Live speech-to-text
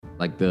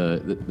like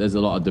there's a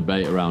lot of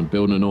debate around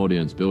building an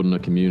audience, building a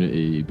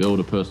community, build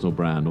a personal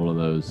brand, all of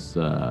those,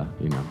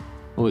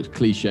 all it's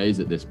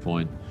cliches at this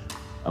point.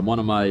 And one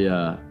of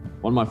my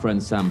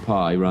friends, Sam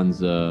Parr, he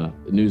runs a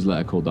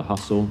newsletter called The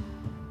Hustle.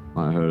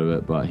 Might have heard of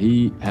it, but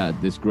he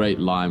had this great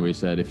line where he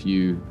said, if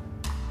you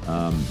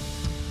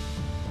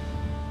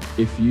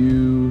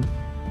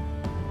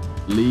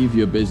leave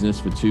your business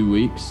for 2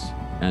 weeks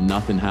and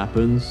nothing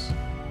happens,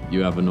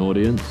 you have an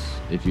audience.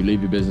 If you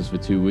leave your business for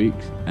 2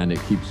 weeks and it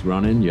keeps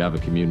running, you have a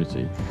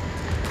community.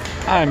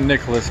 I'm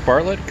Nicholas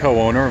Bartlett,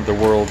 co-owner of the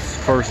world's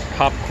first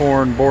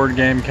popcorn board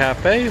game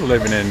cafe,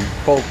 living in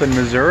Fulton,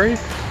 Missouri,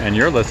 and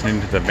you're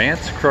listening to the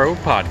Vance Crow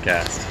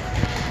Podcast.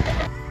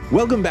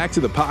 Welcome back to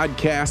the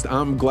podcast.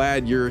 I'm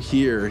glad you're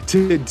here.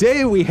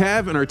 Today we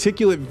have an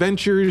Articulate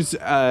Ventures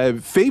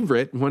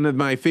favorite. One of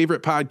my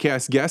favorite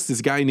podcast guests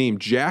is a guy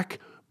named Jack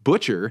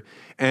Butcher.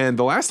 And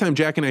the last time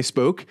Jack and I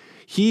spoke,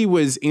 he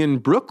was in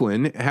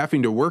Brooklyn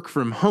having to work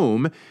from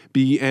home,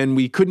 and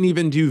we couldn't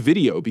even do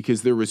video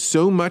because there was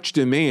so much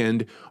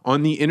demand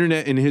on the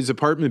internet in his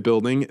apartment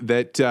building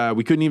that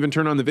we couldn't even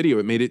turn on the video.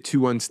 It made it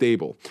too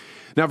unstable.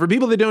 Now, for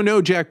people that don't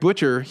know Jack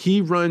Butcher,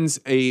 he runs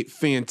a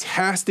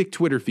fantastic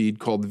Twitter feed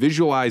called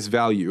Visualize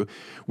Value,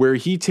 where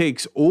he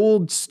takes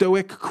old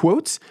Stoic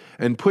quotes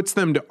and puts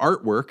them to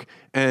artwork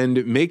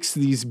and makes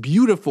these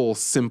beautiful,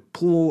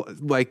 simple,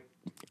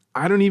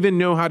 I don't even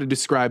know how to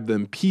describe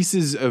them,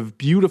 pieces of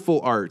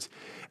beautiful art.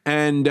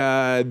 And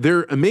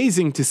they're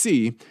amazing to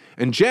see.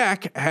 And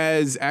Jack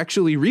has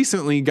actually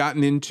recently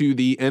gotten into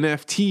the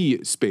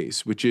NFT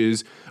space, which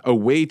is a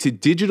way to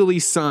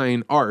digitally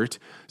sign art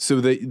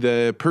so that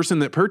the person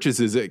that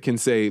purchases it can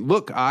say,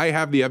 look, I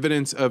have the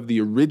evidence of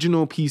the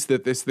original piece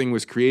that this thing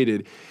was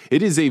created.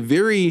 It is a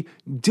very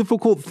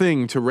difficult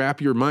thing to wrap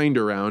your mind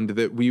around,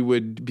 that we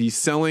would be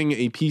selling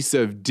a piece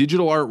of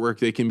digital artwork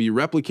that can be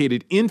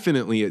replicated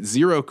infinitely at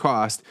zero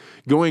cost,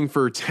 going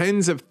for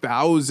tens of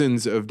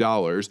thousands of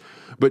dollars.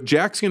 But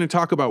Jack's going to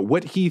talk about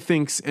what he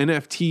thinks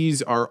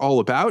NFTs are all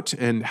about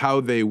and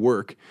how they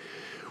work.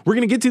 We're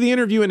going to get to the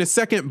interview in a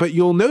second, but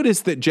you'll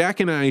notice that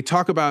Jack and I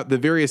talk about the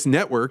various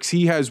networks.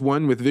 He has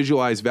one with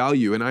Visualize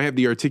Value, and I have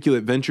the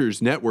Articulate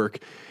Ventures network.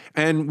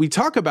 And we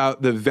talk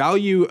about the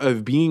value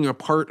of being a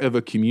part of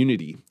a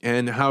community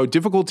and how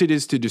difficult it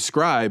is to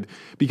describe,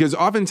 because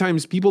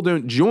oftentimes people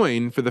don't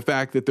join for the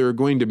fact that they're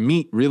going to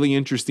meet really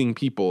interesting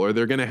people, or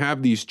they're going to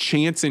have these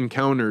chance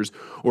encounters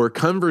or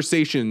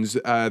conversations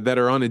that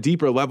are on a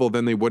deeper level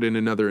than they would in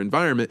another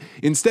environment.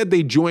 Instead,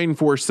 they join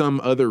for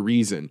some other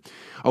reason.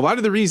 A lot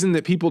of the reason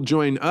that people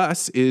join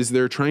us is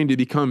they're trying to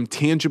become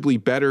tangibly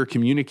better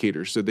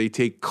communicators. So they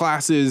take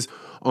classes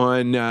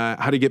on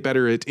how to get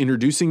better at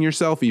introducing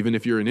yourself, even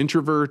if you're an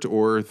introvert,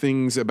 or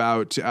things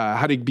about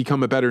how to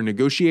become a better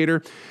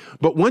negotiator.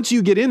 But once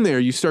you get in there,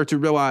 you start to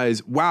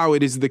realize, wow,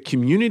 it is the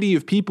community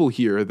of people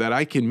here that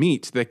I can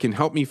meet that can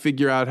help me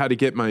figure out how to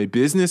get my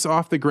business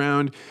off the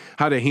ground,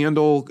 how to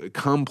handle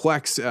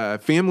complex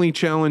family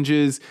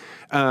challenges,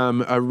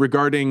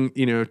 regarding,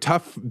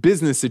 tough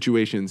business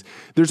situations.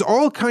 There's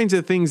all kinds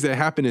of things that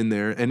happen in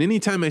there. And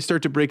anytime I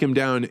start to break them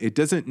down, it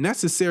doesn't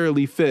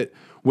necessarily fit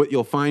what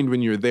you'll find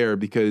when you're there,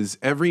 because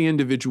every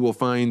individual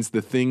finds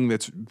the thing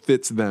that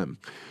fits them.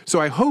 So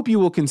I hope you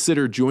will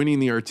consider joining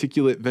the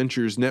Articulate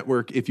Ventures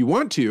network. If you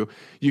want to,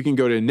 you can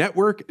go to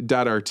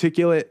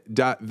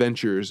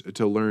network.articulate.ventures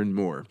to learn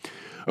more.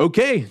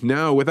 Okay,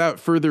 now without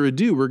further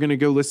ado, we're going to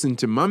go listen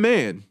to my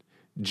man,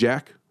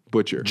 Jack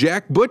Butcher.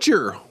 Jack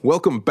Butcher,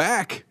 welcome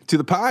back to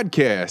the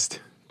podcast.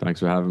 Thanks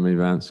for having me,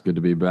 Vance. Good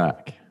to be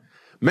back.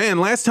 Man,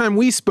 last time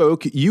we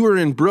spoke, you were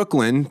in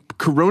Brooklyn.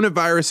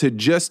 Coronavirus had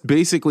just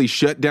basically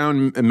shut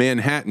down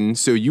Manhattan,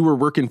 so you were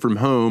working from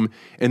home,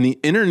 and the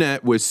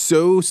internet was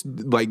so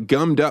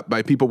gummed up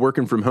by people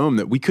working from home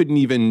that we couldn't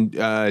even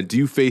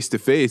do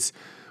face-to-face.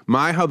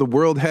 My, how the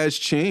world has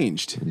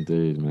changed.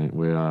 Indeed, mate.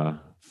 We are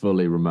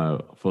fully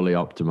remote, fully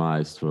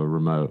optimized for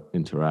remote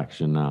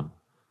interaction now.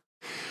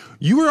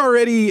 You were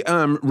already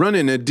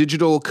running a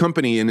digital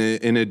company in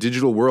a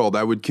digital world.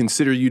 I would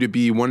consider you to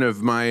be one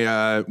of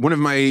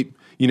my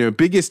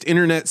biggest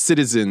internet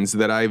citizens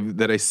that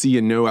I see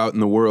and know out in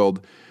the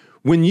world.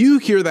 When you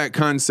hear that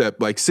concept,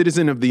 like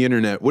citizen of the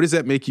internet, what does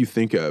that make you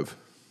think of?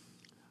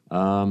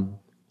 I've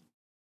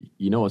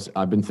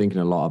been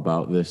thinking a lot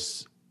about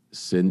this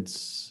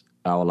since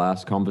our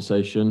last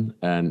conversation,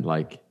 and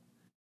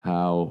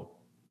how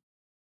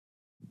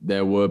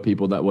there were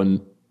people that were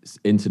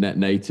internet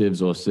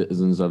natives or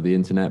citizens of the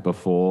internet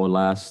before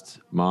last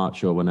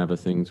March or whenever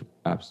things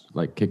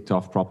kicked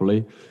off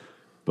properly.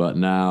 But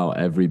now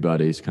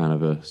everybody's kind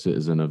of a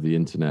citizen of the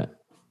internet,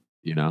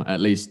 at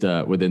least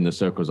within the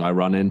circles I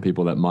run in,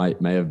 people that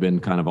may have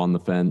been kind of on the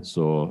fence,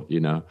 or,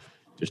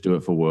 just do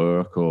it for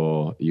work,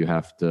 or you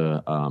have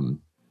to,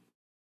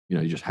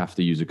 you just have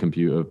to use a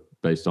computer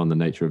based on the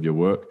nature of your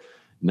work.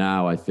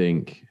 Now, I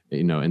think,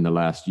 in the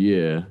last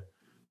year,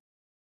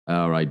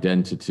 our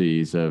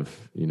identities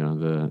of,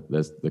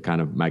 there's the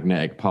kind of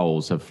magnetic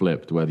poles have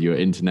flipped, whether your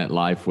internet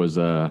life was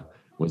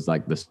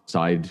like the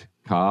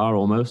sidecar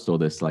almost, or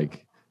this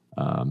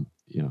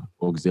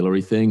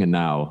auxiliary thing, and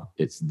now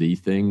it's the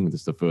thing.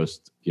 It's the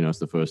first, it's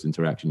the first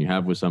interaction you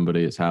have with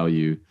somebody. It's how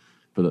you,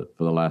 for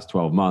the last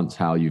 12 months,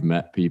 how you've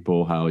met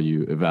people, how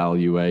you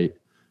evaluate,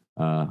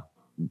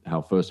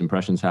 how first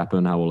impressions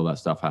happen, how all of that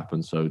stuff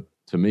happens. So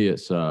to me,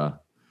 it's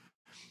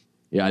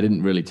I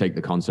didn't really take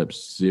the concept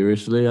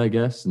seriously, I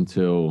guess,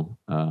 until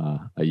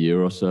a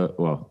year or so.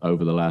 Well,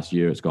 over the last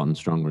year, it's gotten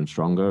stronger and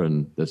stronger,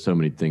 and there's so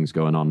many things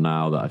going on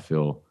now that I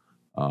feel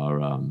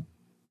are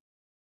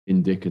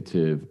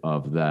indicative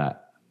of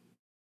that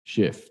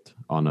shift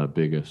on a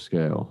bigger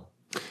scale.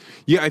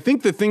 Yeah, I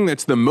think the thing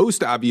that's the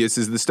most obvious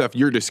is the stuff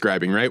you're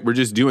describing, right? We're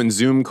just doing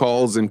Zoom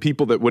calls, and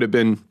people that would have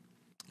been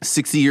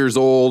 60 years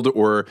old,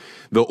 or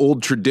the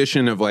old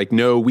tradition of like,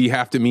 no, we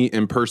have to meet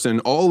in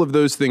person. All of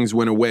those things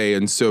went away.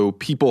 And so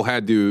people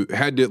had to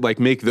like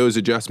make those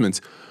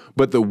adjustments.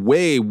 But the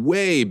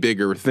way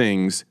bigger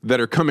things that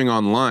are coming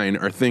online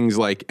are things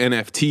like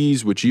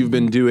NFTs, which you've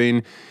been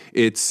doing.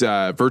 It's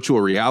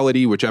virtual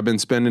reality, which I've been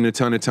spending a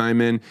ton of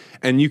time in.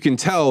 And you can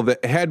tell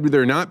that had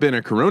there not been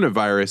a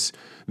coronavirus,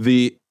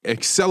 the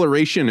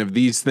acceleration of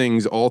these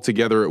things all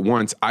together at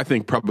once, I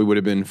think probably would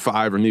have been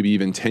 5 or maybe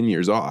even 10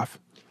 years off.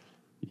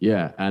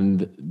 Yeah,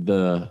 and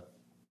the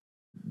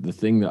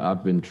thing that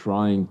I've been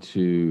trying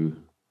to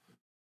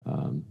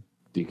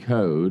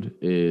decode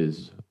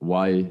is,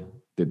 why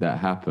did that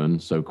happen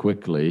so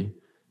quickly?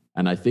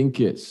 And I think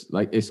it's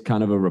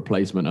kind of a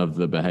replacement of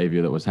the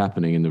behavior that was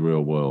happening in the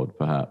real world,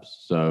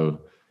 perhaps.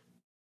 So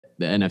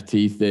the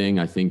NFT thing,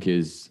 I think,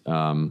 is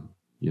in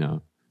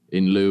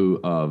lieu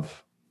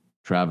of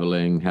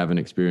traveling, having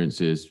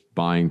experiences,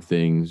 buying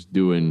things,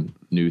 doing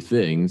new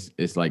things,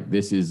 it's like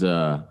this is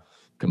a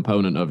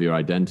component of your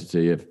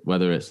identity,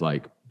 whether it's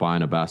like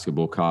buying a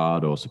basketball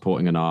card or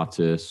supporting an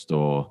artist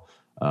or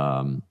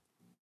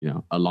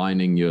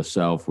aligning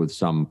yourself with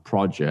some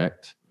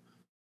project.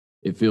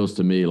 It feels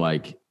to me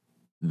like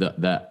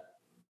that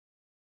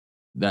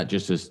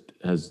just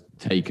has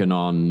taken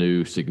on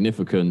new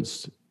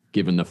significance,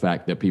 given the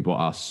fact that people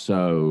are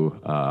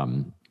so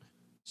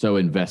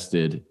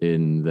invested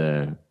in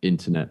their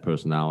internet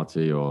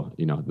personality, or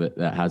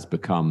that has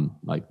become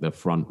like the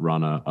front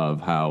runner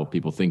of how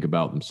people think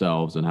about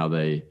themselves and how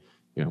they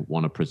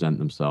want to present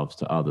themselves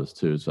to others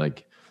too. It's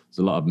like there's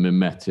a lot of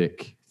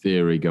mimetic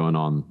theory going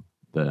on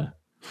there.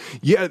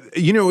 Yeah,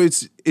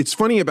 it's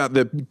funny about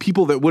the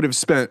people that would have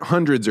spent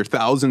hundreds or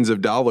thousands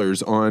of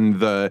dollars on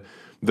the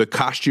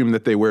costume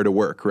that they wear to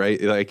work,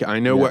 right? Like, I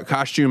know what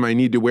costume I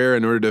need to wear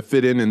in order to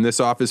fit in this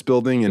office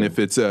building. And if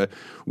it's a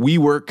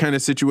WeWork kind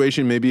of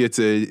situation, maybe it's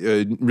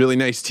a really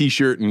nice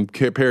t-shirt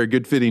and a pair of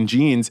good fitting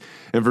jeans.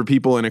 And for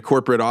people in a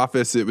corporate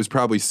office, it was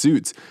probably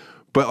suits.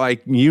 But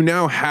like, you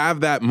now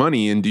have that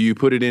money, and do you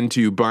put it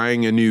into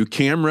buying a new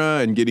camera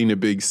and getting a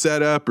big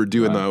setup, or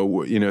doing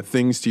the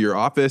things to your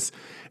office?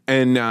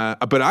 And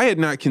but I had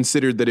not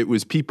considered that it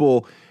was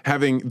people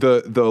having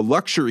the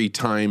luxury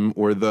time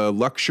or the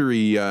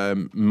luxury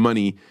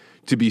money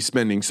to be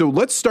spending. So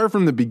let's start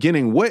from the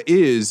beginning. What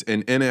is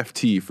an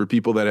NFT for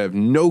people that have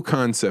no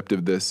concept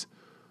of this?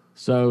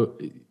 So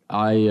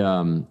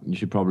you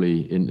should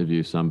probably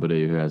interview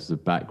somebody who has the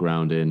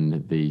background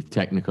in the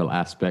technical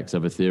aspects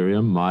of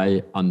Ethereum.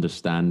 My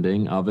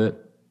understanding of it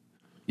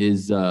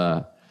is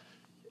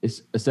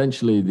it's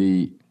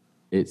essentially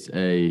it's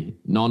a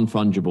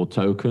non-fungible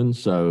token.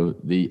 So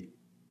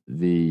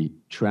the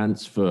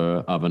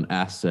transfer of an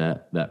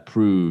asset that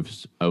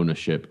proves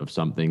ownership of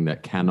something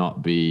that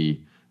cannot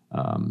be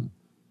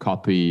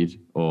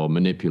copied or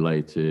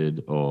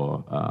manipulated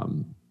or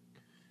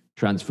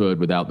transferred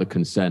without the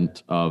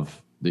consent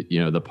of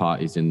the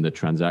parties in the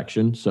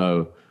transaction.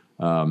 So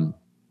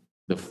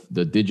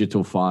the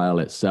digital file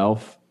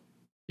itself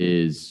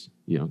is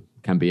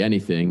can be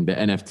anything. The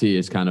NFT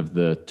is kind of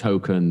the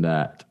token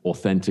that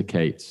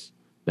authenticates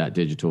that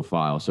digital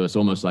file. So it's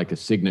almost like a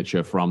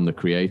signature from the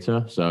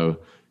creator. So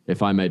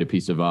if I made a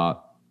piece of art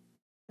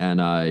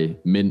and I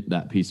mint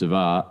that piece of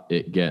art,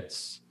 it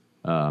gets,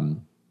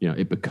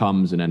 it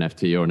becomes an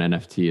NFT, or an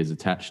NFT is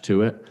attached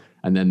to it.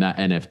 And then that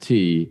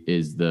NFT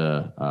is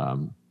the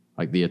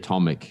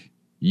atomic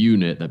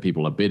unit that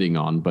people are bidding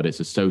on, but it's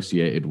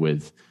associated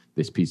with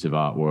this piece of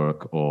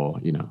artwork or,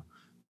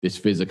 this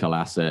physical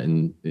asset.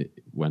 And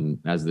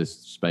as this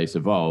space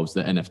evolves,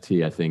 the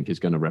NFT, I think, is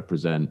going to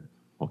represent,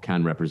 or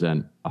can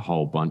represent, a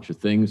whole bunch of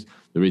things.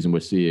 The reason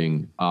we're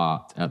seeing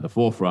art at the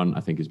forefront,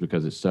 I think, is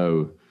because it's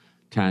so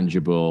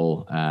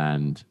tangible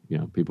and,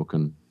 people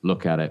can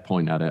look at it,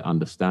 point at it,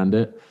 understand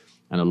it.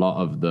 And a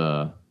lot of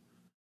the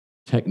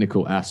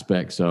technical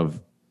aspects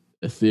of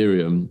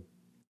Ethereum,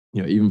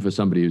 even for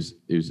somebody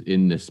who's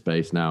in this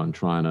space now and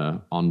trying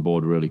to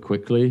onboard really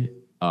quickly,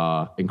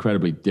 are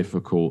incredibly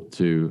difficult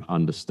to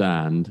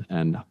understand.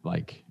 And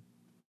like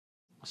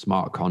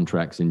smart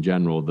contracts in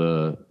general,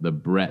 the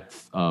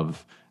breadth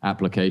of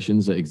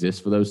applications that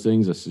exist for those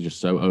things is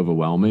just so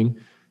overwhelming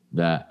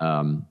that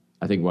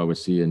I think why we're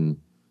seeing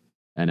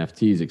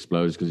NFTs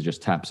explode is because it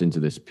just taps into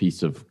this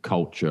piece of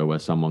culture where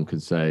someone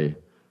could say,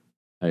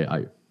 hey,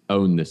 I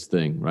own this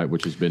thing, right?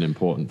 Which has been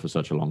important for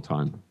such a long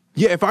time.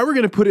 Yeah, if I were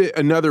going to put it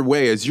another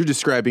way, as you're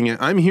describing it,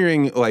 I'm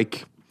hearing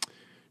like,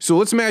 so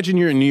let's imagine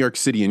you're in New York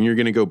City and you're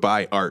going to go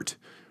buy art,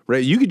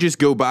 right? You could just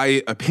go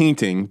buy a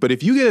painting, but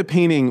if you get a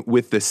painting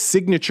with the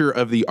signature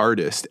of the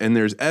artist and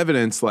there's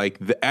evidence like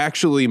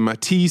actually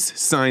Matisse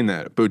signed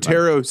that,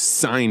 Botero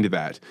signed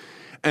that,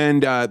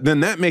 and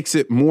then that makes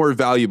it more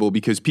valuable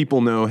because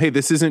people know, hey,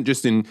 this isn't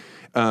just an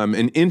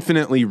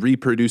infinitely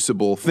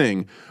reproducible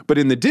thing. But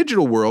in the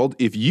digital world,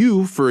 if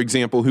you, for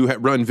example, who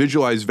run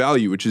Visualize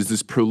Value, which is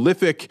this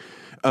prolific,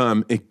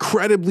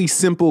 incredibly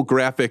simple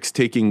graphics,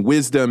 taking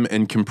wisdom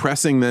and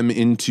compressing them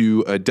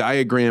into a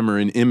diagram or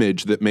an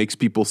image that makes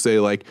people say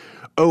like,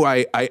 oh,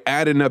 I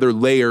add another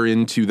layer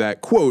into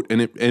that quote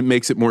and it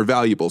makes it more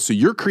valuable. So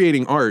you're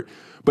creating art.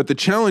 But the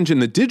challenge in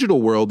the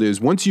digital world is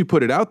once you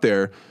put it out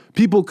there,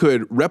 people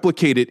could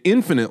replicate it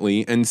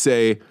infinitely and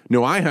say,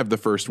 no, I have the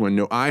first one.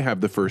 No, I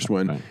have the first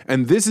one. Right.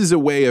 And this is a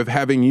way of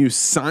having you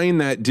sign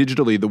that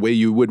digitally the way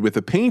you would with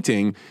a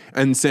painting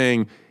and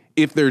saying,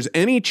 if there's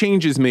any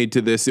changes made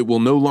to this, it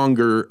will no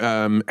longer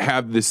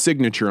have this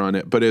signature on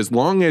it. But as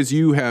long as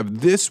you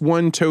have this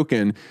one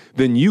token,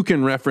 then you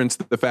can reference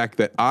the fact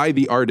that I,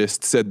 the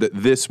artist, said that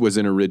this was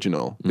an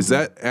original. Mm-hmm. Is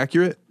that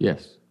accurate?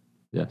 Yes.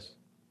 Yes.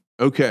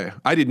 Okay,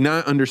 I did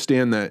not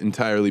understand that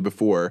entirely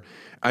before.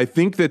 I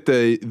think that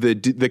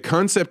the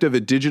concept of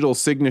a digital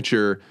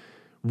signature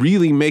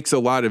really makes a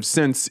lot of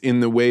sense in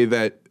the way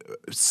that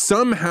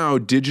somehow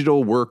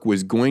digital work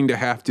was going to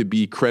have to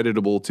be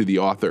creditable to the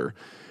author,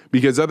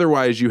 because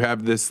otherwise you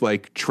have this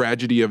like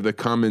tragedy of the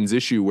commons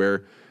issue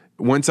where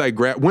once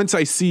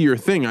I see your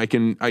thing, I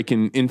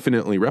can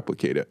infinitely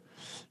replicate it.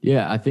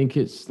 Yeah, I think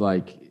it's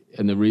like.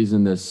 And the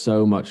reason there's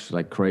so much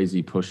like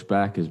crazy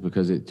pushback is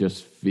because it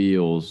just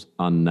feels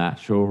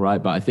unnatural,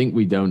 right? But I think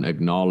we don't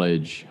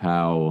acknowledge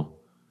how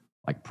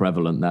like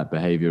prevalent that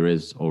behavior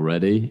is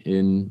already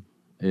in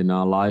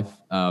our life.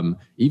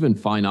 Even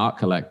fine art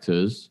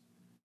collectors,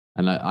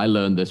 and I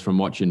learned this from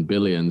watching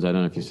Billions. I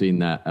don't know if you've seen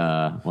that,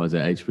 what is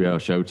it, HBO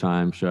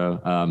Showtime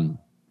show?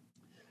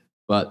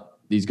 But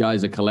these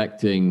guys are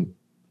collecting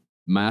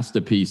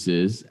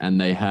masterpieces and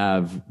they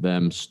have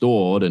them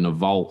stored in a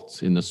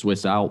vault in the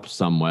Swiss Alps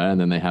somewhere, and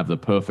then they have the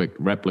perfect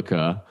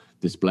replica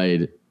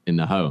displayed in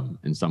the home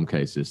in some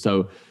cases.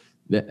 So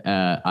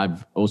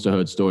I've also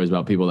heard stories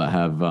about people that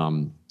have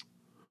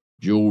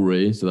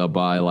jewelry, so they'll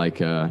buy like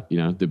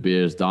De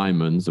Beers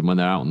diamonds, and when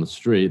they're out on the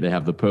street they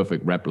have the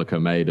perfect replica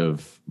made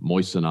of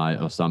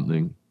moissanite or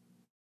something.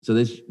 So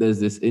there's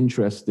this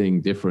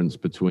interesting difference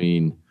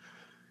between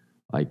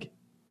like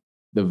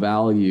the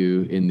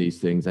value in these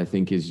things, I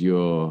think, is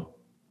your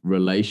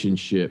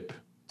relationship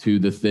to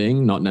the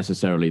thing, not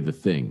necessarily the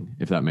thing,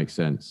 if that makes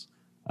sense.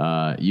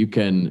 You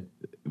can,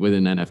 with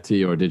an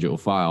NFT or a digital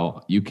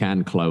file, you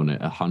can clone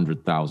it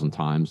 100,000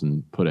 times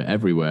and put it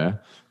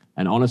everywhere.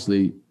 And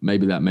honestly,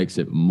 maybe that makes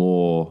it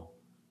more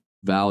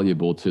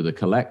valuable to the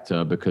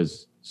collector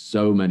because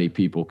so many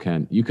people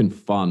you can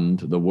fund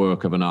the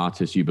work of an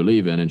artist you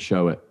believe in and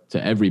show it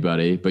to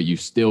everybody, but you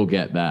still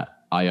get that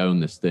I own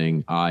this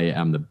thing.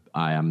 Someone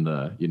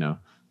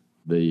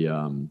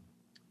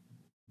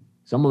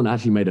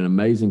actually made an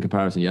amazing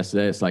comparison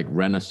yesterday. It's like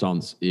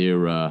Renaissance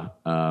era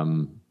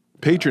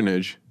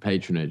patronage.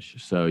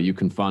 So you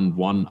can fund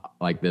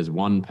there's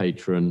one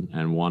patron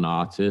and one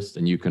artist,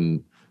 and you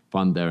can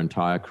fund their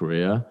entire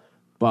career.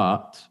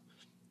 But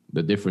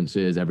the difference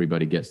is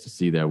everybody gets to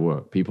see their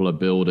work. People are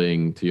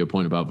building, to your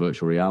point about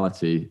virtual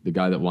reality, the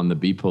guy that won the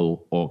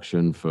Beeple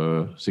auction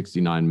for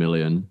 69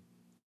 million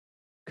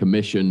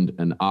commissioned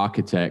an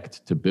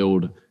architect to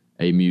build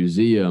a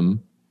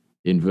museum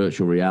in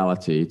virtual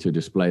reality to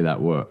display that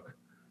work.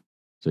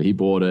 So he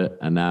bought it,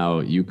 and now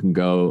you can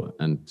go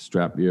and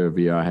strap your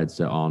VR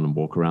headset on and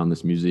walk around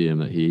this museum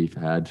that he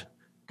had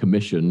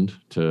commissioned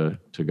to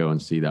go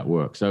and see that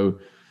work. So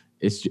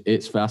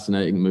it's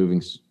fascinating,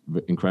 moving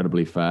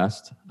incredibly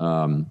fast.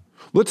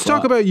 Let's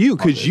talk about you,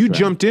 because you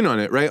jumped in on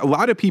it, right? A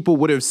lot of people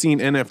would have seen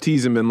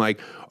NFTs and been like,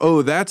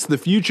 oh, that's the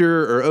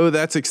future, or oh,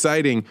 that's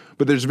exciting.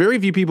 But there's very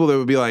few people that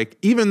would be like,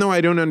 even though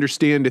I don't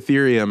understand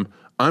Ethereum,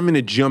 I'm going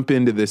to jump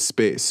into this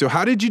space. So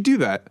how did you do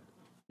that?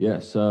 Yeah,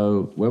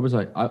 so where was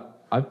I?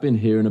 I've been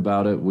hearing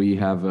about it. We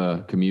have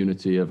a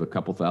community of a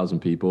couple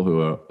thousand people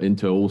who are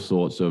into all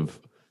sorts of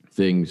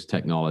things,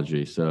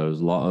 technology. So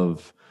there's a lot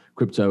of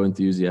crypto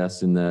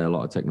enthusiasts in there, a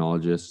lot of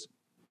technologists.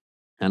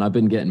 And I've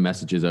been getting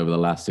messages over the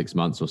last 6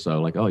 months or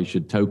so, like, oh, you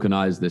should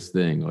tokenize this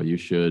thing, or you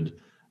should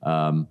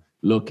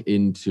look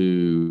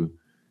into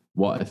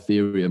what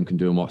Ethereum can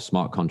do and what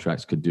smart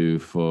contracts could do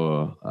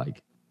for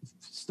like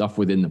stuff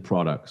within the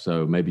product.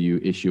 So maybe you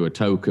issue a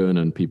token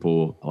and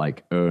people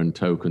like earn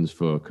tokens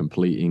for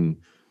completing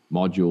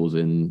modules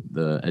in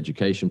the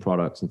education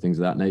products and things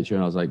of that nature.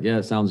 And I was like, yeah,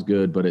 it sounds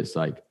good, but it's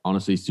like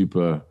honestly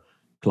super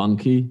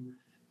clunky.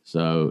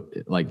 So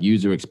like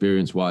user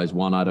experience wise,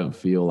 one, I don't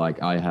feel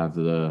like I have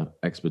the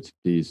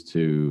expertise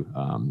to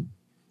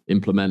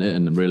implement it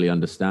and really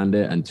understand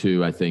it. And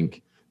two, I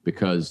think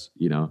because,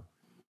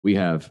 we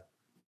have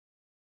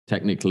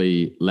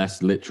technically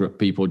less literate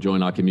people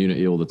join our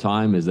community all the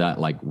time, is that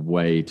like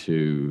way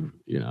too,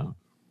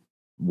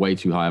 way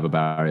too high of a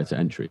barrier to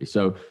entry.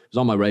 So it was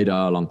on my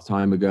radar a long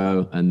time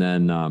ago. And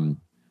then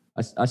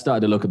I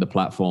started to look at the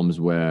platforms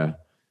where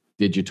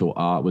digital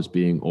art was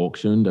being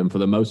auctioned. And for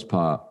the most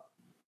part,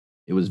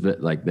 it was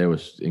like there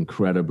was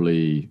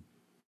incredibly,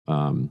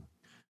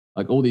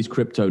 like all these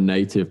crypto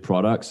native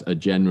products are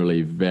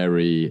generally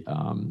very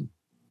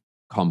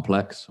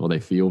complex, or they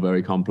feel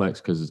very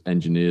complex because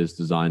engineers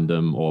designed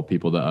them, or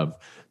people that have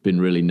been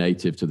really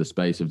native to the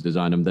space have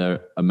designed them.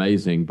 They're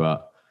amazing,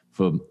 but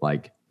for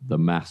like the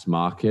mass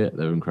market,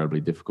 they're incredibly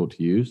difficult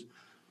to use.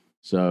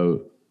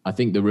 So I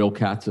think the real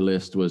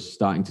catalyst was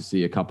starting to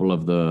see a couple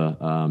of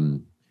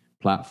the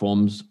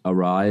platforms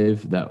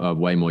arrive that are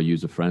way more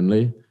user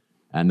friendly,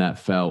 and that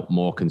felt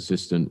more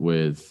consistent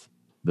with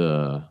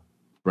the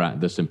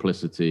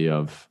simplicity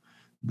of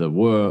the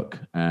work.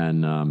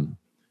 And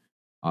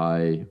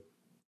I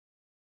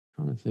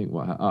think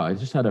I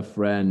just had a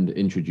friend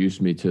introduce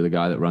me to the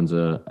guy that runs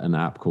an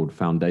app called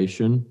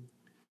Foundation,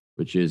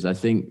 which is I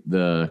think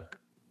the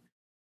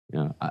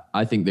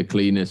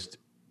cleanest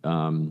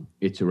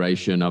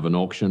iteration of an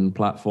auction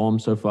platform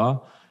so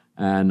far.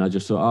 And I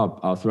just thought,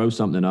 I'll throw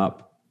something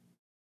up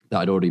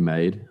that I'd already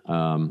made,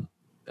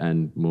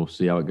 and we'll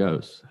see how it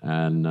goes.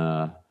 And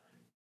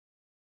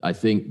I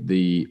think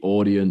the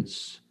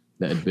audience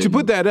that had been... To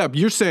put that up,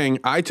 you're saying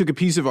I took a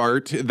piece of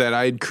art that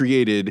I'd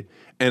created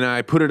and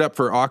I put it up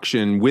for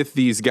auction with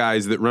these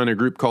guys that run a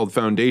group called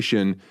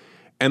Foundation.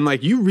 And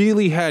like, you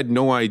really had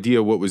no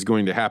idea what was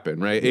going to happen,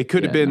 right? It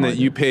could have been that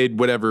you paid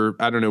whatever,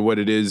 I don't know what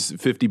it is,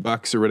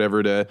 $50 or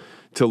whatever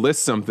to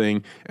list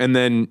something and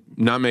then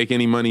not make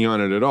any money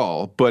on it at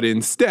all. But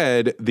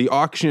instead, the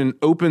auction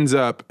opens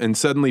up and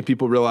suddenly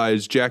people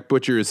realize Jack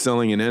Butcher is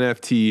selling an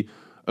NFT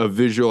of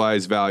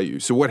visualized value.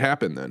 So what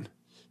happened then?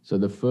 So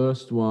the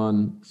first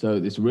one, so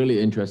it's a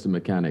really interesting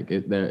mechanic.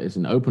 There is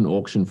an open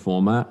auction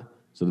format.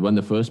 So when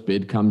the first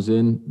bid comes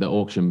in, the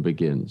auction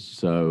begins.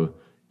 So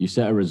you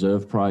set a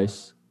reserve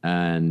price,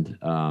 and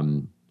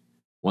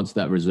once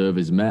that reserve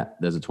is met,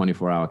 there's a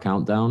 24-hour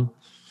countdown.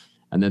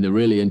 And then the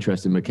really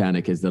interesting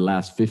mechanic is the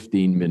last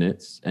 15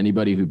 minutes.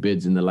 Anybody who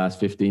bids in the last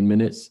 15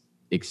 minutes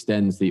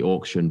extends the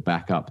auction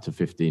back up to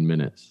 15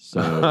 minutes. So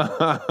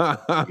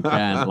you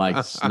can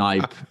like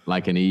snipe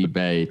like an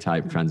eBay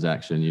type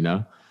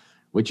transaction,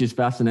 which is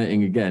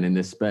fascinating again in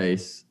this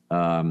space.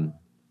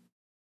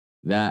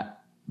 That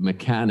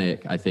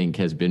mechanic, I think,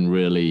 has been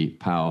really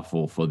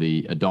powerful for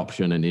the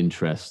adoption and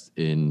interest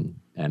in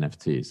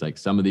NFTs. Like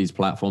some of these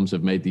platforms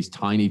have made these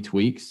tiny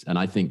tweaks, and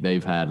I think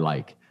they've had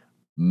like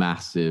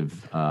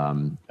massive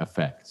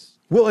effects.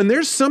 Well, and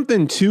there's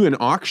something to an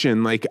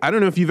auction. Like, I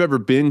don't know if you've ever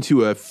been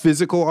to a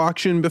physical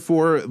auction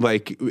before,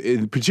 like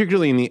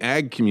particularly in the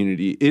ag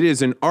community. It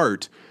is an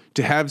art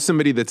to have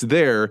somebody that's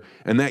there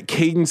and that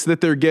cadence that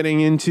they're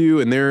getting into,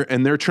 and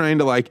they're trying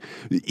to like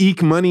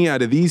eke money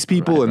out of these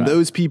people and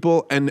those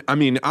people. And I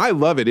mean, I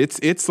love it.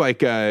 It's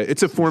like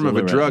it's a form of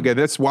a drug, and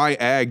that's why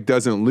ag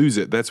doesn't lose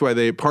it. That's why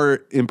they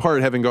in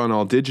part having gone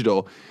all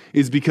digital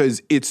is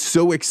because it's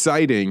so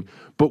exciting.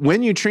 But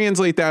when you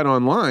translate that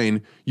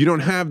online, you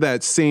don't have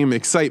that same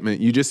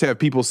excitement. You just have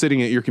people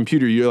sitting at your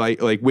computer. You're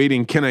like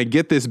waiting, can I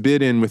get this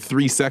bid in with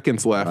 3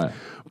 seconds left? Right.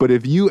 But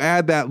if you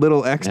add that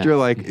little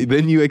extra,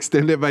 then you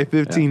extend it by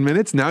 15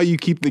 minutes, now you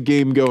keep the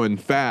game going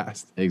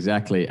fast.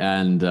 Exactly.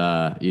 And,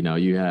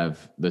 you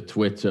have the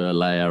Twitter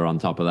layer on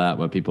top of that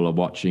where people are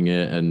watching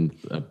it and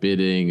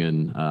bidding.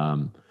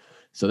 And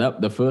so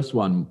the first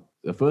one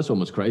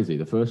was crazy.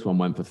 The first one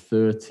went for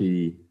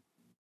 30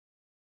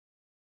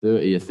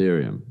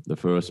 Ethereum. The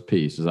first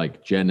piece was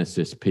like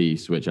Genesis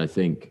piece, which I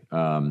think,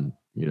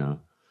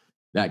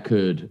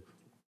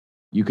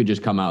 you could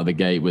just come out of the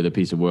gate with a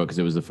piece of work because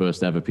it was the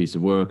first ever piece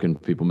of work, and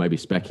people maybe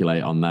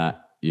speculate on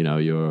that.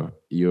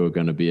 You're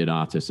going to be an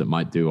artist that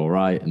might do all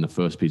right, and the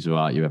first piece of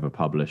art you ever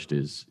published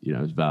is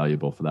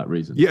valuable for that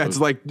reason. Yeah,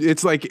 so,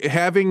 it's like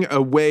having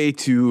a way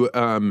to.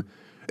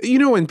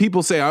 When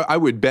people say I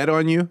would bet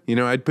on you,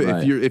 I'd put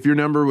if your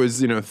number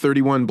was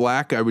 31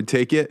 black, I would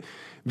take it.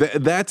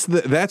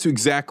 That's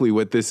exactly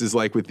what this is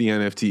like with the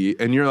NFT.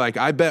 And you're like,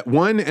 I bet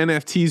 1,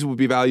 NFTs will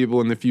be valuable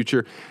in the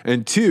future,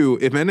 and 2,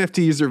 if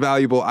NFTs are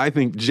valuable, I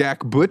think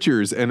Jack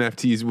Butcher's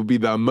NFTs will be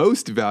the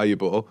most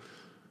valuable.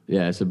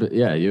 Yeah, it's a bit.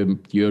 Yeah,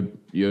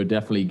 you're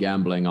definitely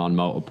gambling on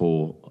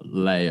multiple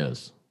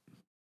layers.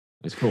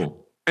 It's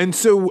cool. And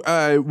so,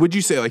 would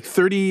you say like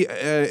 30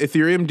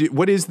 Ethereum?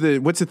 What's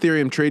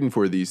Ethereum trading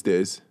for these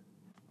days?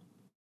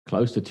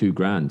 Close to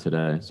 $2,000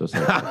 today. So it's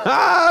like,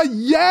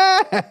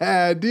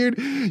 yeah, dude,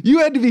 you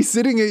had to be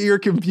sitting at your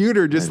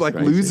computer just like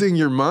crazy. Losing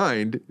your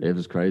mind. It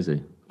was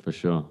crazy for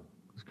sure.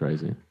 It was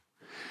crazy.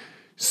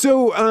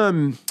 So,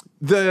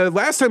 the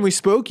last time we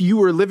spoke, you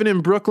were living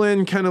in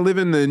Brooklyn, kind of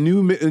living the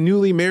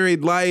newly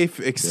married life,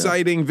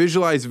 exciting,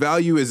 visualized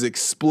value is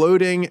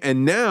exploding.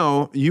 And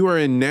now you are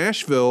in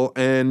Nashville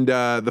and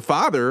the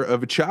father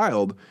of a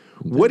child.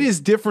 Indeed. What is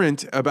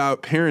different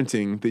about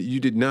parenting that you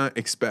did not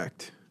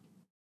expect?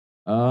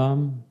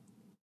 I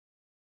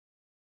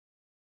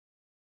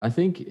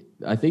think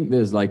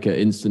there's like an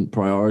instant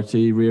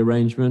priority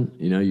rearrangement.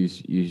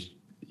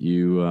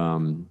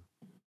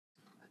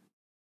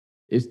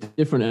 it's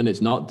different and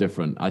it's not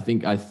different. I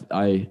think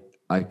I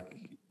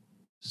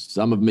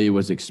some of me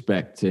was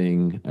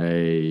expecting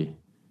a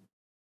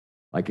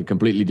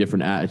completely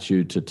different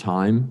attitude to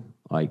time.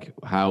 Like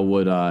how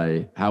would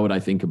I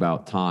think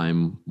about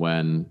time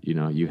when,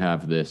 you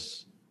have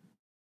these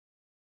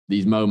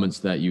moments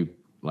that you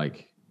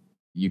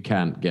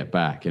can't get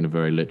back in a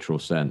very literal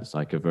sense,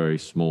 like a very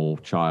small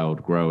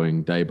child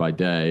growing day by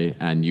day,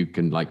 and you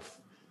can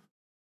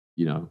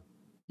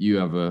you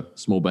have a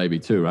small baby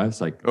too, right? It's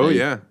like, oh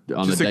yeah,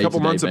 on just a couple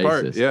months basis,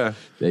 apart. Yeah,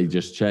 they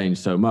just change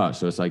so much.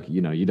 So it's like,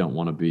 you don't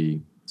want to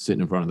be sitting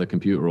in front of the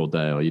computer all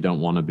day, or you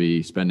don't want to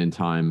be spending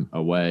time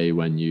away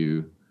when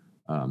you,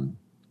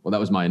 well, that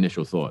was my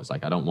initial thought. It's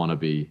like, I don't want to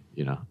be,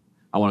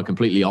 I want to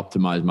completely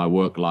optimize my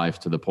work life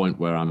to the point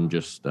where I'm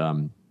just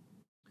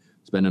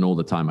spending all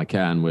the time I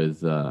can with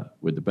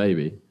the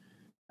baby.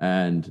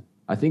 And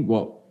I think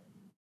what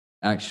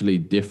actually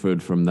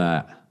differed from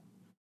that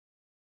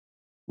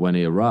when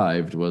he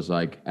arrived was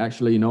like,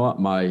 actually, you know what,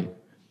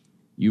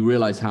 you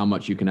realize how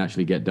much you can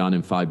actually get done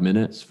in 5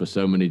 minutes for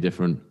so many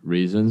different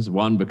reasons.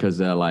 One, because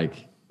they're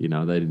like,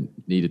 they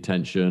need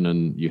attention,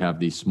 and you have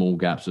these small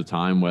gaps of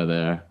time where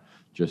they're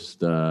just,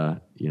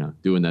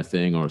 doing their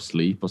thing or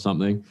asleep or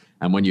something.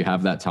 And when you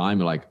have that time,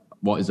 you're like,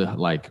 what's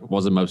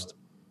the most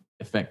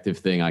effective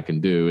thing I can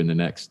do in the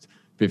next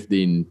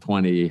 15,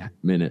 20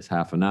 minutes,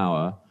 half an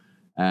hour?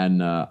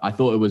 And I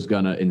thought it was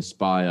going to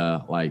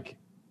inspire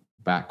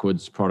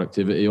backwards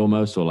productivity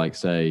almost, or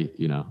say,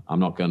 I'm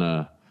not going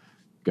to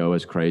go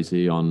as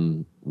crazy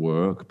on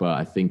work, but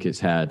I think it's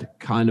had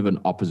kind of an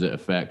opposite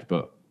effect,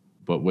 but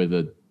with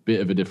a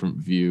bit of a different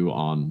view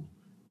on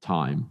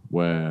time,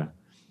 where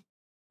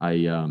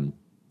I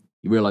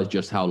realize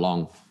just how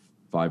long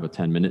 5 or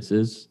 10 minutes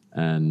is,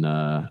 and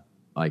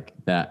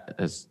that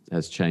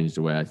has changed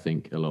the way I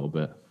think a little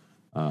bit.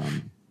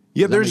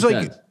 Yeah, there's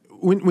sense?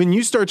 When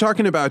you start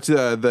talking about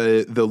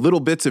the little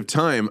bits of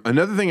time,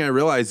 another thing I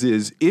realize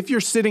is if you're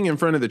sitting in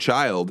front of the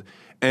child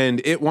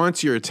and it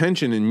wants your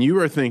attention and you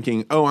are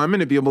thinking, oh, I'm going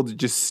to be able to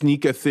just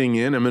sneak a thing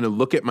in, I'm going to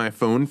look at my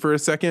phone for a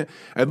second.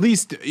 At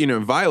least,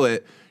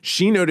 Violet,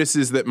 she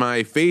notices that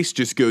my face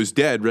just goes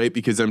dead, right?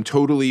 Because I'm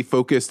totally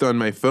focused on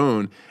my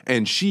phone,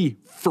 and she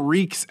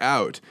freaks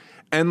out.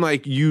 And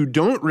you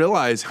don't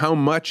realize how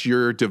much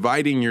you're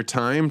dividing your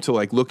time to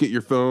look at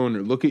your phone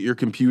or look at your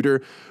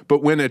computer.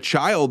 But when a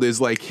child is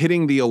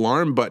hitting the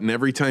alarm button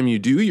every time you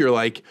do, you're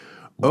like,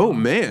 oh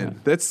man,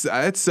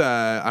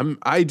 yeah.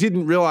 I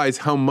didn't realize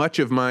how much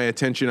of my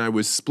attention I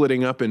was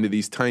splitting up into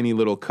these tiny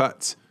little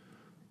cuts.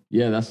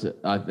 Yeah,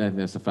 I think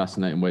that's a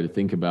fascinating way to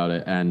think about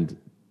it. And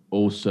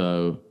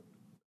also,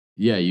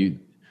 yeah,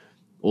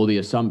 the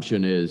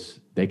assumption is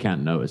they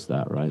can't notice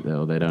that, right?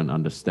 They don't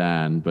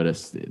understand. But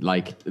it's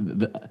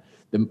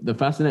the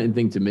fascinating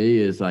thing to me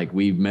is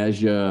we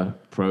measure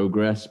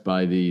progress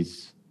by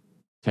these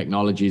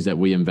technologies that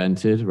we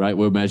invented, right?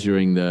 We're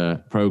measuring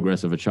the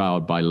progress of a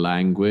child by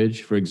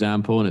language, for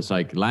example. And it's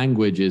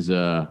language is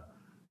a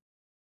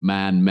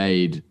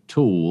man-made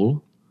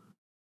tool,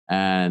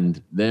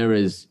 and there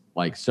is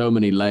so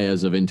many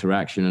layers of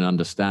interaction and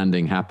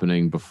understanding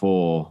happening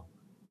before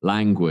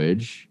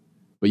language.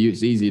 But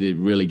it's easy to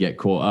really get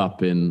caught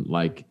up in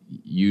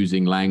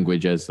using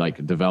language as a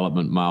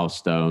development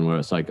milestone, where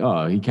it's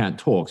oh, he can't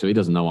talk, so he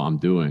doesn't know what I'm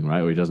doing,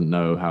 right? Or he doesn't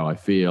know how I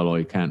feel, or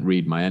he can't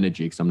read my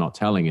energy because I'm not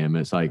telling him.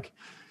 It's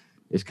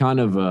it's kind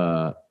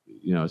of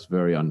it's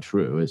very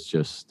untrue. It's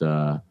just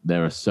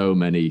there are so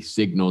many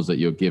signals that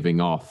you're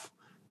giving off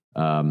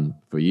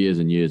for years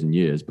and years and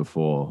years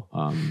before.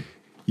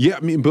 Yeah,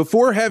 I mean,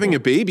 before having a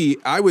baby,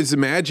 I was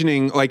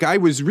imagining, I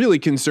was really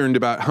concerned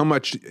about how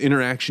much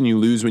interaction you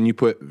lose when you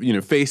put,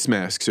 face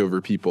masks over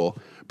people.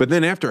 But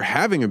then after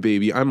having a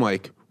baby, I'm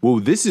like, whoa,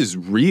 this is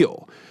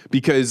real.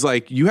 Because,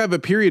 you have a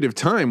period of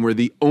time where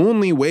the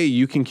only way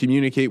you can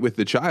communicate with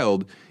the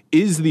child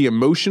is the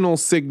emotional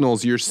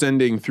signals you're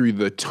sending through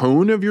the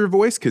tone of your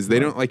voice, because they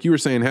don't, like you were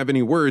saying, have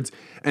any words.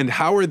 And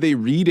how are they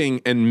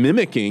reading and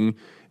mimicking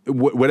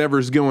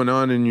whatever's going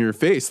on in your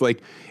face?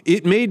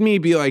 It made me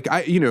be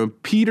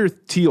Peter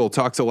Thiel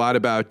talks a lot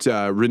about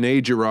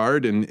Rene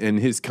Girard and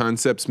his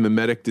concepts,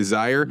 mimetic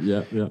desire.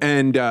 Yeah.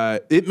 And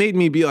it made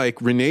me be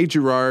Rene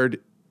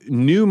Girard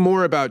knew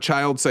more about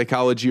child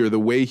psychology or the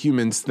way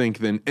humans think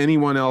than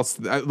anyone else.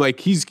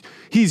 He's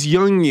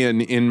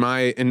Jungian in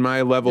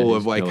my level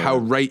of how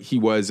right he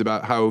was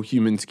about how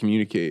humans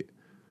communicate.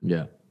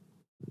 Yeah.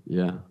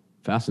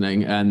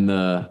 Fascinating. And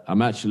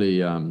I'm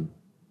actually,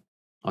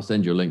 I'll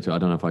send you a link to it. I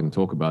don't know if I can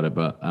talk about it,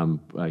 but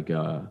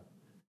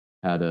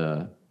had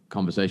a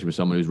conversation with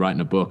someone who's writing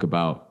a book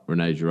about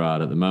Rene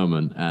Girard at the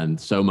moment, and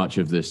so much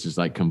of this is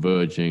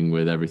converging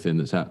with everything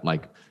that's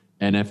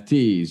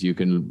NFTs. You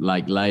can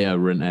layer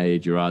Rene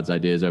Girard's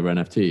ideas over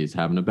NFTs.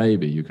 Having a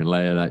baby, you can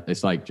layer that.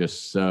 It's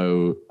just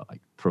so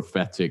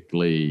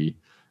prophetically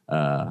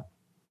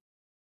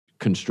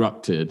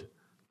constructed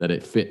that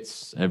it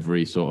fits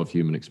every sort of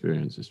human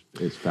experience.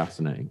 It's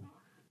fascinating.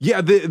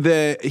 Yeah,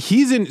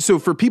 so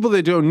for people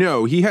that don't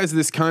know, he has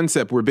this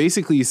concept where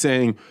basically he's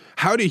saying,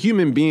 how do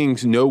human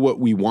beings know what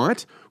we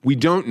want? We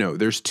don't know.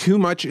 There's too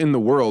much in the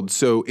world.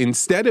 So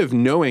instead of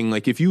knowing,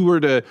 like if you were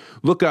to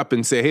look up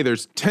and say, hey,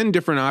 there's 10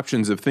 different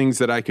options of things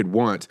that I could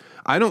want,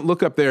 I don't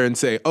look up there and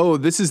say, oh,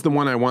 this is the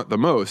one I want the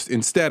most.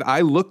 Instead,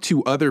 I look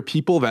to other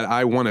people that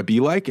I want to be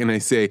like, and I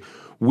say,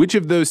 which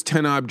of those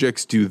 10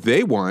 objects do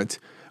they want?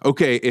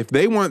 Okay, if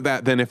they want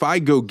that, then if I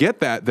go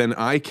get that, then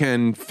I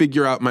can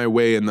figure out my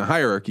way in the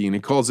hierarchy. And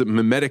he calls it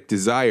mimetic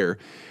desire.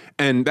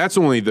 And that's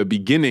only the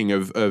beginning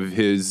of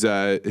his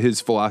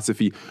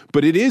philosophy.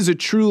 But it is a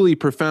truly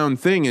profound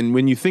thing. And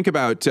when you think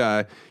about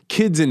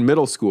kids in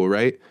middle school,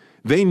 right,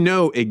 they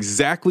know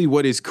exactly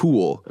what is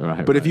cool.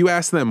 But if you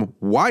ask them,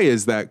 why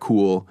is that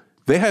cool?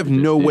 They have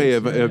no way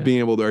of being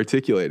able to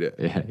articulate it.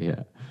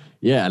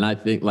 Yeah, and I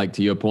think, like,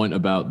 to your point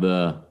about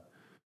the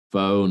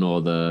phone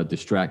or the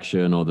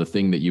distraction or the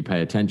thing that you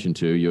pay attention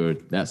to,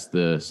 that's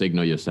the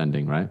signal you're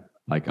sending, right?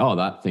 Like, oh,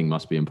 that thing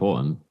must be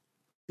important.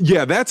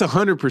 Yeah, that's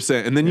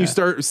 100%. And then you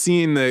start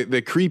seeing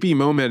the creepy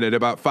moment at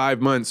about 5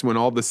 months when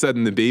all of a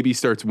sudden the baby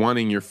starts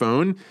wanting your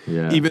phone,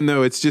 even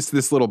though it's just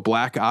this little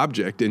black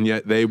object, and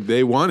yet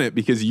they want it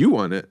because you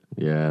want it.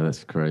 Yeah,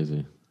 that's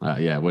crazy.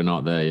 We're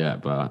not there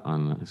yet, but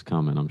it's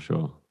coming, I'm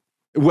sure.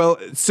 Well,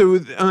 so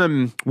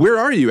where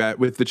are you at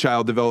with the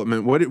child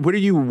development? What are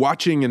you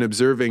watching and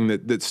observing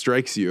that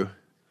strikes you?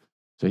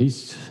 So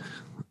he's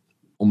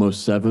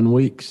almost 7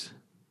 weeks,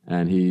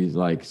 and he's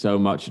like so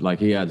much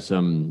like we had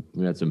some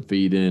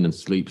feeding and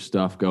sleep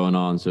stuff going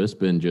on. So it's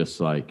been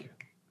just like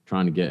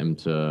trying to get him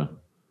to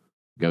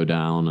go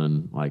down,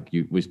 and like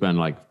we spend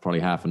like probably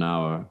half an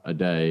hour a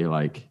day,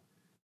 like,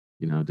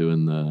 you know,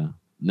 doing the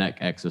neck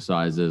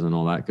exercises and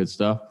all that good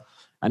stuff.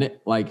 And it,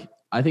 like,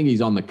 I think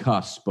he's on the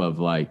cusp of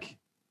like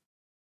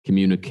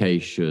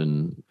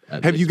communication.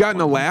 Have you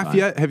gotten a laugh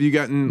yet? Have you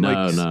gotten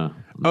No.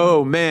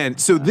 Oh man.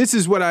 So this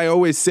is what I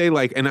always say,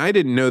 like, and I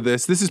didn't know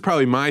this. This is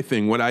probably my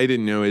thing. What I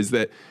didn't know is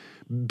that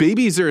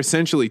babies are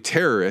essentially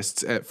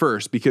terrorists at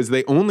first because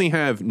they only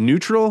have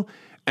neutral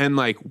and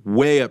like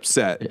way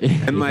upset.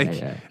 And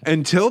like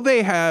until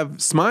they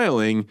have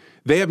smiling,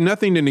 they have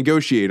nothing to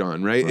negotiate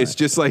on, right? It's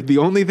just like the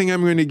only thing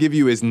I'm going to give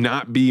you is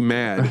not be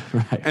mad.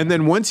 And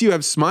then once you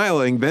have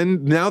smiling,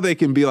 then now they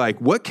can be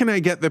like, what can I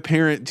get the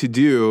parent to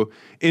do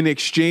in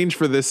exchange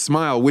for this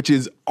smile, which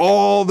is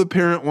all the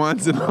parent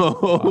wants in the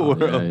whole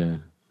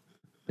world.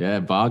 Yeah,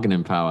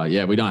 bargaining power.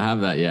 Yeah, we don't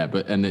have that yet.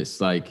 And it's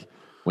like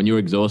when you're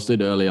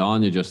exhausted early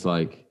on, you're just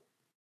like,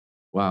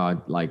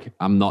 wow,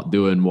 I'm not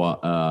doing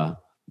what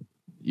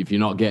if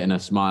you're not getting a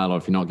smile or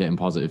if you're not getting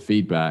positive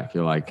feedback,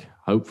 you're like,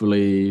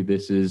 hopefully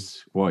this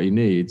is what he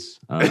needs.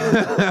 You're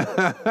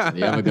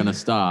ever going to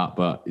start.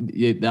 But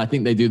I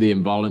think they do the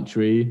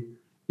involuntary,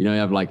 you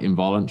have like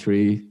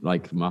involuntary,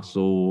 like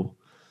muscle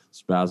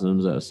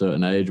spasms at a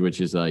certain age, which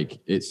is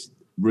like, it's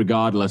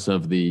regardless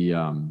of the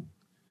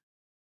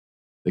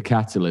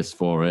catalyst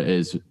for it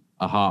is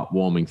a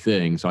heartwarming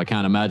thing. So I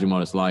can't imagine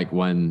what it's like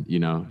when,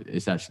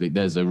 it's actually,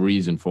 there's a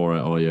reason for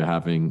it, or you're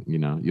having,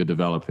 you're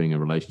developing a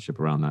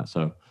relationship around that.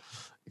 So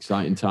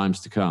exciting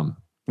times to come.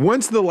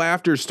 Once the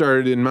laughter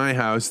started in my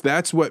house,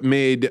 that's what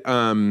made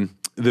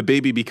the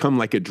baby become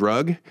like a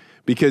drug,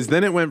 because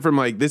then it went from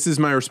like, this is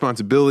my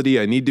responsibility,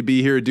 I need to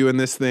be here doing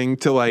this thing,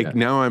 to like,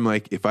 now I'm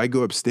like, if I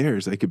go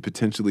upstairs, I could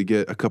potentially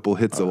get a couple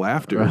hits of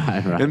laughter.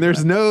 And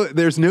there's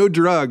no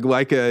drug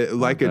like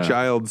a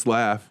child's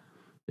laugh.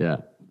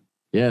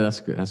 Yeah, that's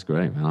good. That's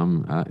great,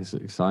 man. It's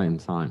exciting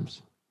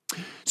times.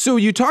 So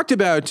you talked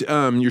about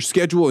your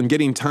schedule and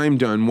getting time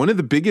done. One of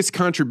the biggest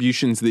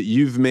contributions that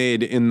you've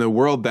made in the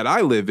world that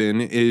I live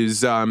in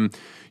is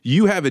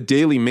you have a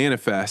daily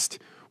manifest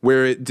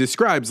where it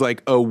describes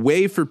like a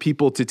way for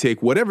people to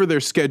take whatever their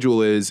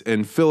schedule is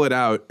and fill it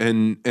out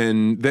and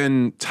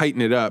then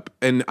tighten it up.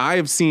 And I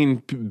have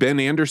seen Ben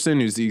Anderson,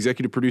 who's the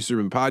executive producer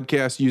of the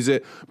podcast, use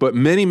it, but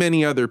many,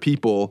 many other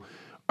people.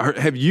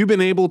 Have you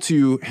been able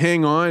to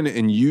hang on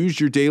and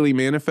use your daily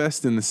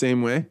manifest in the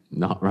same way?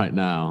 Not right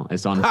now.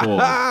 It's on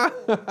pause.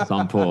 It's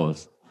on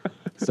pause.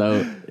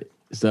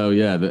 So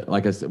yeah,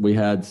 like I said, we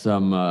had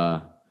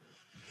some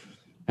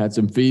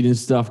feeding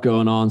stuff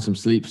going on, some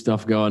sleep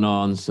stuff going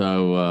on.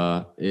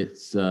 So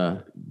it's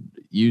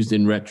used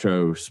in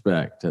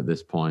retrospect at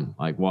this point,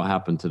 like what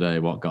happened today,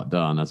 what got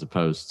done, as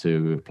opposed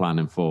to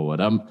planning forward.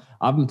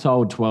 I'm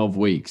told 12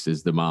 weeks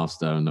is the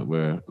milestone that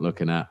we're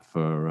looking at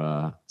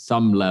for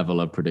some level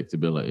of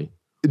predictability.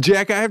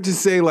 Jack, I have to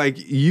say, like,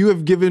 you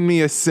have given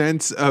me a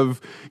sense of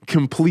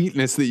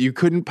completeness that you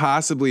couldn't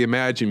possibly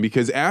imagine,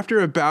 because after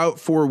about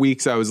 4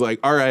 weeks, I was like,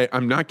 all right,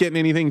 I'm not getting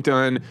anything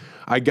done.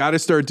 I got to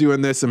start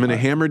doing this. I'm going to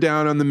hammer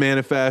down on the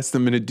manifest.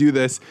 I'm going to do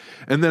this.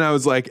 And then I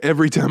was like,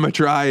 every time I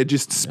try, it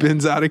just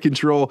spins out of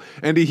control.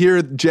 And to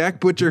hear Jack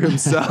Butcher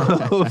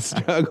himself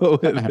struggle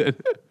with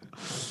it.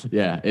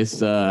 Yeah,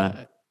 it's...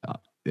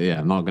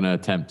 I'm not going to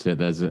attempt it.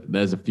 There's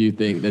a few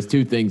things. There's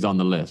 2 things on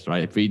the list,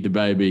 right? Feed the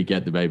baby,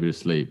 get the baby to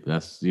sleep.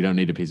 You don't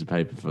need a piece of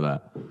paper for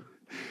that.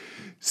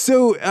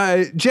 So,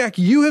 Jack,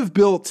 you have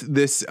built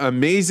this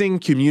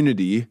amazing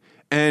community,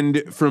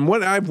 And from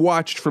what I've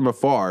watched from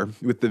afar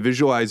with the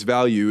visualized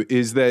value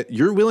is that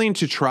you're willing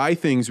to try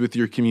things with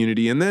your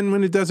community. And then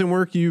when it doesn't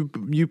work, you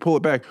pull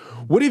it back.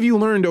 What have you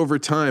learned over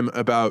time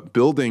about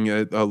building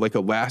a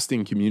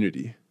lasting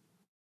community?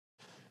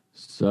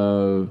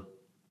 So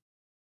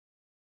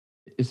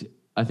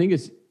I think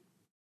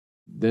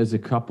there's a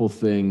couple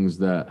things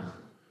that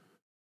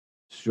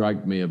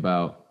strike me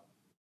about,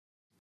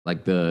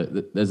 like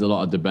there's a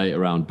lot of debate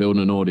around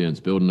building an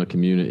audience, building a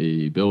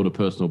community, build a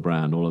personal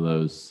brand, all of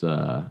those,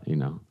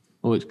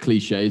 all it's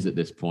cliches at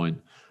this point.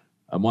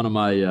 And one of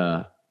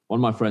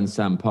my friends,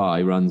 Sam Parr,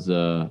 he runs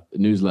a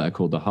newsletter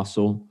called The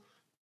Hustle.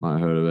 Might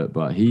have heard of it,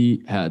 but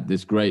he had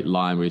this great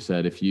line where he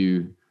said, if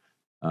you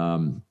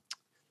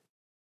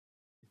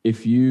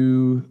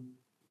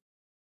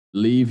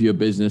leave your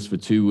business for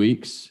 2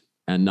 weeks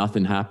and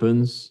nothing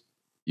happens,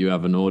 you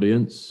have an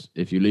audience.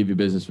 If you leave your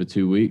business for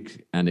 2 weeks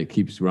and it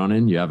keeps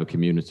running, you have a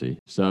community.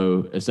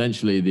 So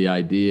essentially the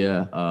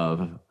idea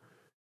of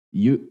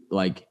you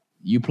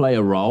play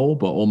a role,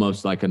 but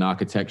almost like an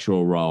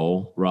architectural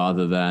role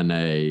rather than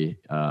a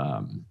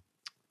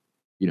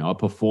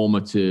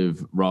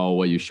performative role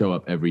where you show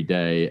up every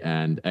day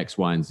and X,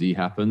 Y, and Z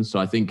happens. So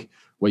I think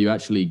where you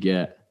actually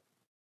get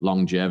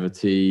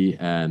longevity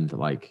and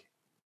like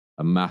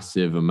a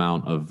massive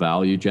amount of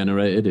value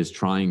generated is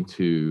trying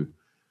to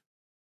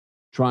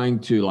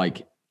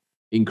like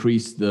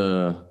increase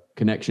the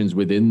connections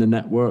within the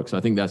network. So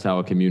I think that's how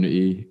a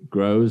community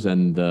grows.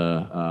 And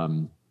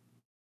the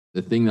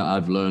thing that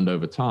I've learned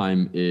over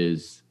time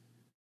is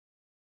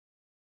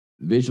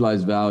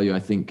visualized value. I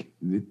think,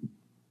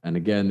 and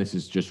again, this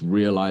is just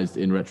realized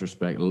in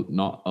retrospect,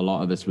 not a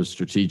lot of this was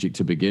strategic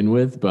to begin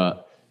with,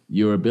 but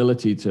your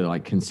ability to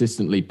like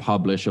consistently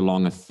publish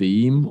along a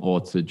theme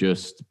or to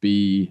just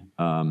be,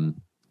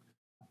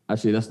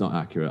 actually, that's not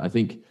accurate. I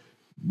think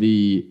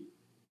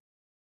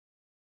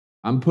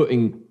I'm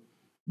putting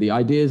the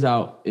ideas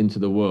out into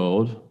the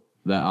world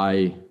that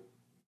I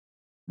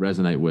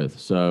resonate with.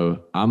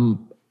 So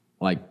I'm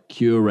like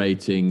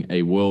curating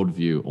a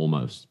worldview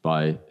almost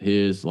by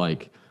here's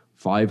like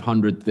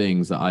 500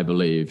 things that I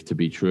believe to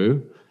be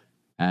true.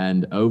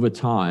 And over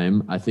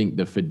time, I think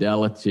the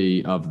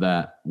fidelity of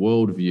that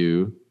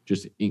worldview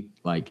just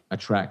like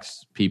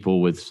attracts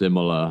people with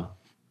similar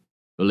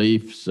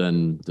beliefs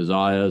and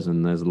desires.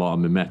 And there's a lot of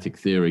mimetic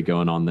theory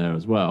going on there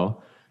as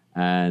well.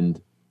 And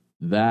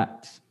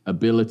that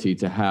ability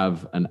to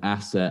have an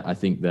asset, I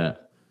think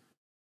that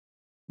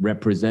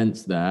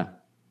represents that,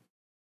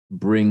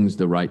 brings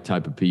the right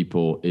type of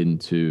people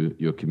into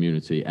your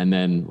community. And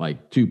then like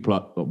 1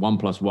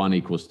 +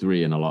 1 =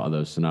 3 in a lot of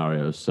those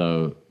scenarios.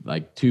 So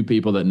like two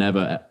people that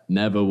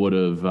never would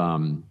have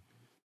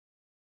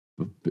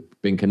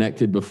been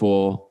connected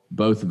before,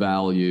 both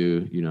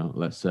value,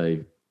 let's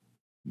say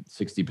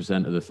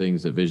 60% of the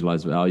things that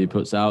Visualize Value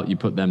puts out, you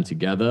put them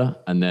together,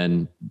 and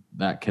then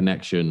that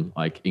connection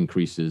like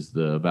increases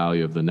the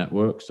value of the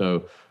network.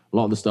 So a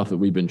lot of the stuff that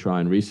we've been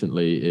trying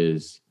recently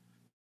is,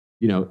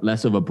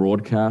 less of a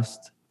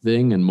broadcast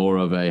thing and more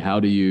of a, how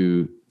do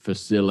you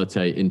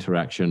facilitate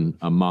interaction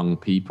among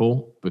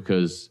people?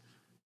 Because,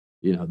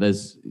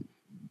 there's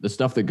the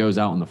stuff that goes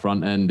out on the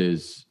front end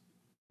is,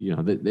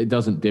 it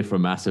doesn't differ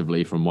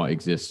massively from what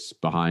exists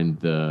behind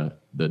the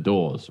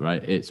doors,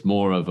 right? It's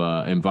more of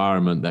an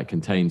environment that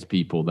contains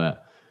people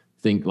that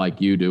think like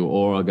you do,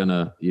 or are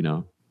gonna,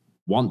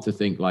 want to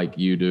think like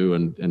you do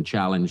and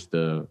challenge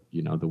the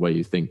way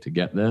you think to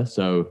get there.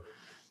 So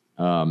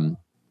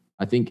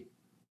I think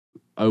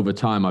over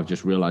time, I've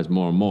just realized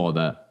more and more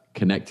that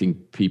connecting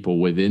people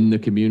within the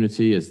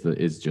community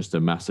is just a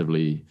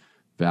massively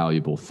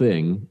valuable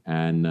thing.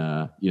 And,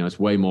 it's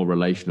way more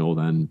relational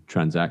than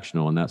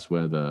transactional. And that's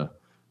where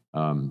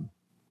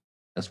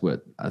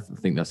I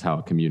think that's how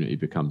a community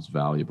becomes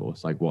valuable.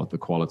 It's like what the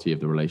quality of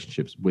the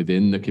relationships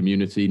within the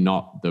community,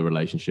 not the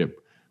relationship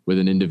with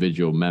an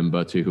individual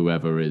member to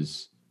whoever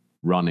is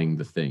running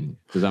the thing.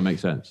 Does that make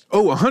sense?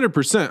 Oh,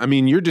 100%. I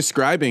mean, you're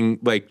describing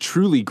like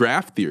truly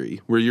graph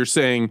theory, where you're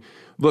saying,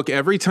 look,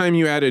 every time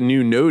you add a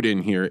new node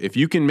in here, if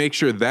you can make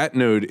sure that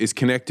node is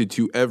connected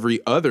to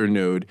every other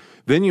node,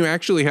 then you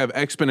actually have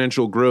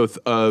exponential growth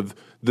of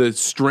the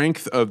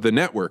strength of the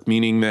network,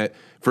 meaning that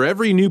for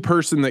every new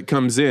person that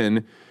comes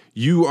in,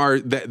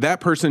 that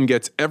person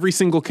gets every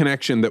single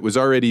connection that was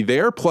already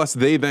there, plus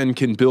they then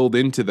can build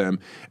into them.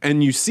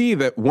 And you see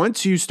that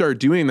once you start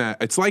doing that,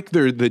 it's like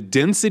the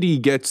density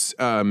gets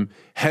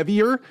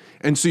heavier,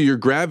 and so your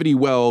gravity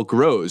well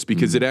grows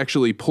because it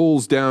actually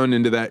pulls down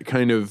into that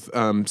kind of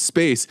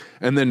space,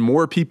 and then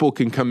more people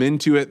can come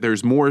into it.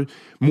 There's more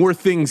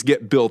things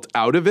get built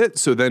out of it,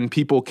 so then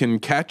people can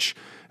catch.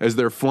 As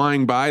they're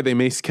flying by, they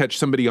may catch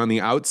somebody on the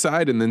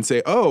outside and then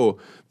say, oh,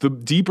 the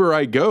deeper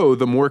I go,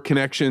 the more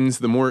connections,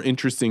 the more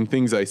interesting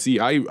things I see.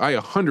 I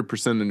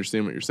 100%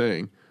 understand what you're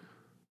saying.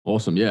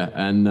 Awesome. Yeah.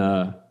 And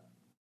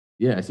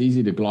it's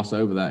easy to gloss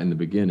over that in the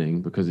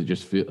beginning because it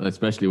just feels,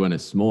 especially when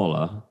it's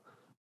smaller,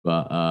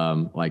 but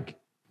like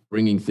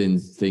bringing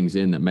things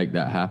in that make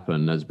that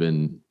happen has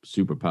been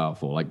super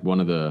powerful. Like one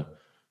of the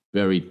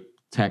very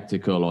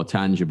tactical or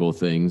tangible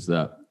things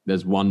that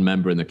there's one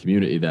member in the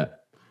community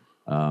that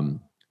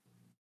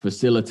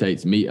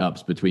facilitates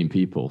meetups between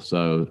people.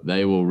 So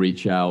they will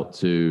reach out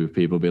to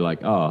people, be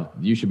like, oh,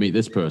 you should meet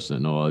this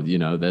person, or, you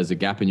know, there's a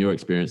gap in your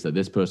experience that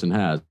this person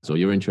has, or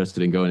you're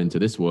interested in going into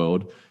this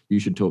world, you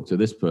should talk to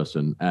this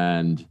person.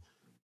 And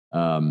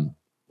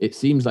it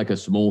seems like a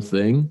small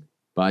thing,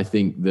 but I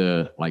think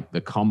the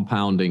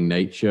compounding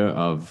nature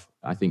of,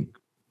 I think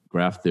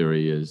graph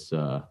theory is,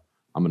 I'm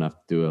going to have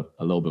to do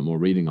a little bit more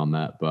reading on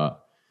that,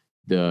 but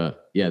the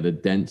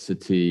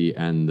density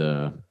and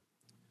the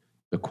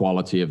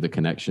quality of the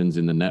connections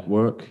in the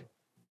network,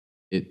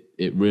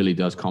 it really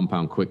does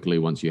compound quickly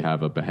once you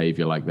have a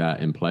behavior like that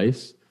in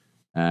place.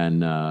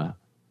 And I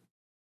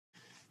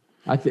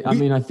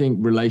think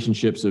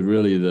relationships are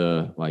really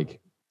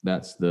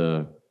that's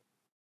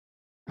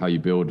how you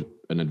build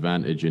an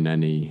advantage in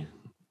any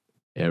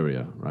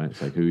area, right?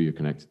 It's like who you're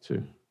connected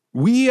to.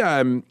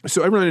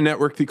 So I run a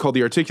network called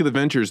the Articulate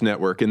Ventures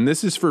Network, and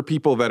this is for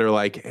people that are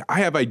like,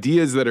 I have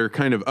ideas that are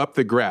kind of up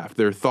the graph.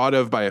 They're thought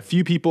of by a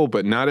few people,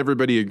 but not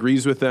everybody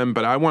agrees with them.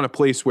 But I want a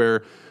place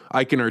where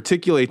I can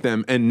articulate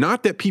them, and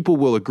not that people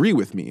will agree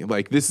with me.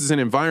 Like, this is an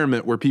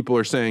environment where people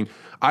are saying,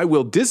 I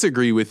will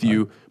disagree with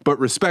you, but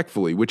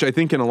respectfully, which I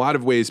think in a lot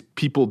of ways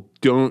people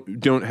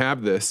don't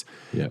have this.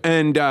 Yeah.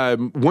 And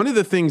one of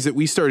the things that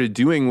we started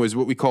doing was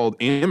what we called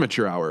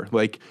amateur hour.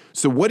 Like,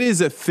 so what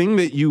is a thing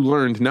that you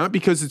learned, not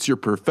because it's your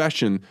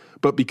profession,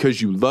 but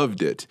because you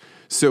loved it?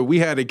 So we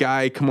had a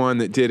guy come on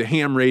that did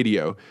ham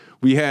radio.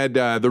 We had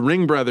the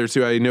Ring brothers,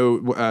 who I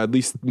know at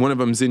least one of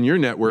them's in your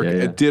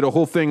network, did a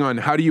whole thing on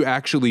how do you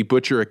actually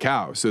butcher a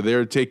cow. So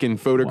they're taking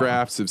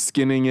photographs of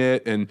skinning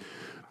it, and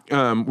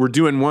we're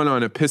doing one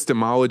on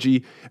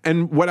epistemology.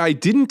 And what I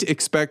didn't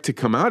expect to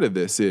come out of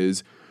this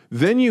is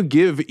then you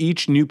give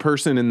each new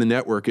person in the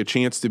network a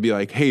chance to be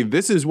like, hey,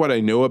 this is what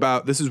I know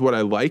about, this is what I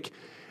like.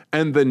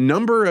 And the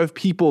number of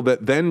people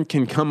that then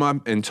can come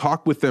up and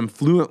talk with them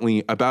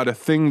fluently about a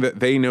thing that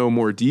they know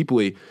more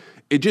deeply,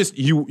 it just,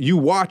 you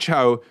watch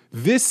how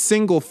this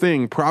single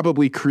thing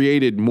probably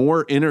created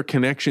more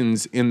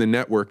interconnections in the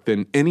network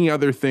than any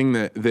other thing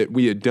that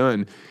we had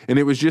done. And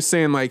it was just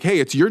saying like,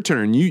 hey, it's your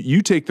turn.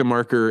 You take the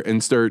marker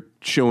and start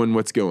showing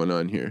what's going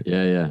on here.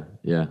 Yeah.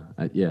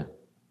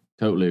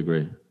 Totally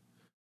agree.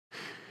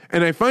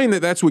 And I find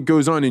that that's what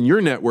goes on in your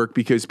network,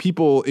 because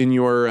people in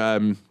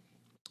your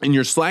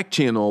Slack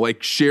channel,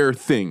 like, share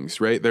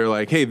things, right? They're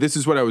like, hey, this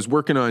is what I was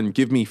working on,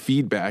 give me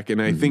feedback. And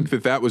I think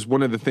that was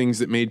one of the things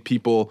that made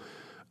people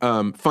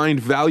find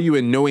value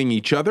in knowing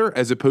each other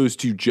as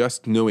opposed to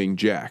just knowing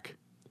Jack.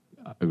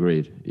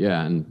 Agreed.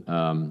 Yeah. And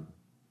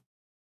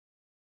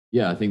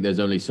I think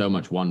there's only so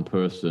much one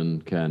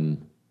person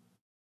can,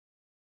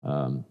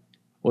 well,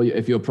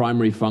 if your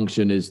primary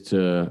function is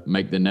to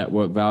make the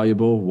network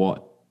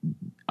valuable,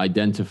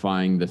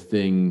 identifying the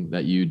thing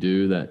that you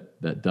do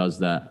that does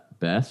that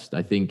best,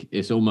 I think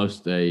it's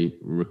almost a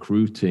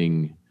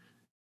recruiting,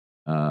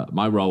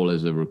 my role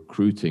is a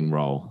recruiting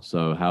role.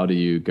 So how do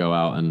you go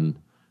out and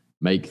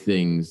make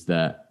things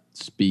that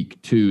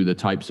speak to the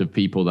types of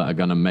people that are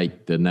going to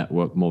make the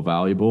network more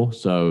valuable?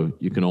 So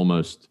you can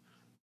almost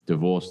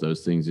divorce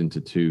those things into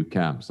two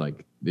camps.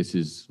 Like, this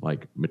is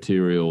like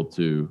material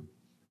to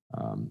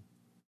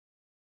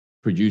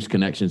produce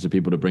connections to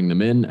people to bring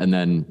them in, and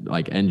then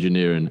like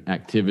engineering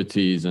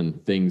activities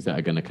and things that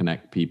are going to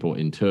connect people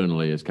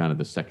internally as kind of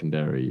the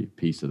secondary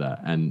piece of that.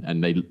 And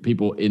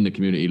people in the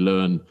community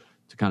learn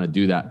to kind of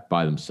do that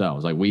by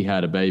themselves. Like, we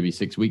had a baby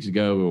 6 weeks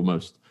ago. We were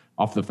almost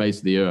off the face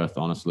of the earth,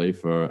 honestly,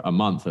 for a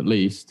month at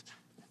least.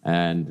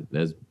 And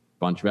there's a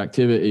bunch of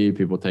activity,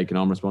 people taking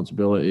on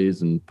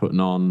responsibilities and putting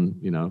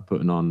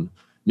on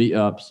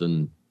meetups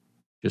and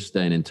just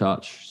staying in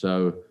touch.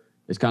 So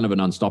it's kind of an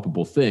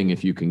unstoppable thing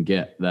if you can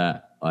get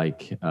that,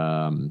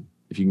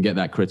 if you can get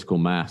that critical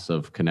mass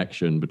of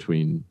connection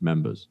between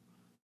members.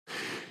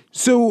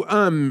 So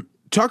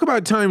talk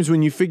about times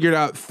when you figured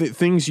out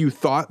things you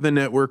thought the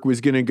network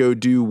was going to go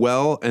do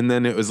well, and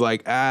then it was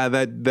like,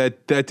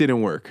 that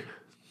didn't work.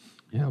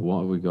 Yeah, what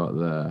have we got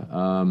there?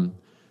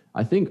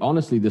 I think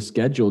honestly, the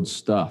scheduled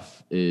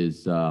stuff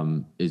is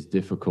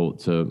difficult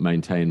to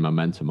maintain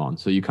momentum on.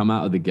 So you come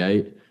out of the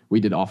gate. We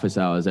did office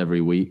hours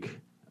every week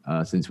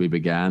since we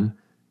began.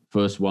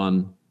 First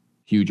one,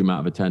 huge amount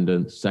of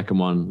attendance. Second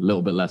one, a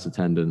little bit less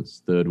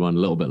attendance. Third one, a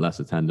little bit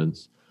less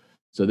attendance.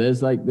 So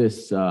there's like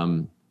this,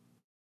 I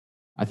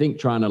think,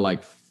 trying to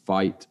like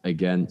fight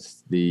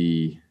against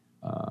the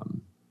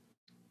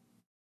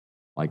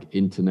like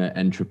internet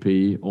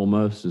entropy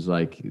almost, is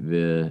like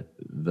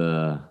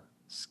the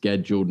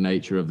scheduled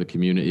nature of the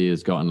community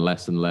has gotten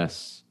less and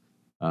less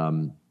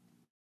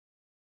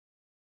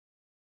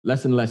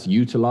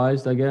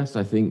utilized, I guess.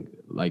 I think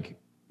like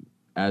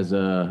as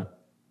a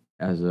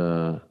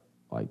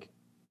like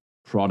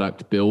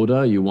product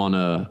builder, you want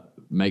to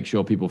make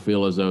sure people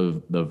feel as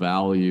though the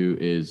value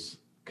is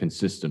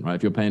consistent, right?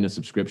 If you're paying a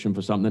subscription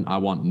for something, I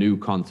want new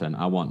content.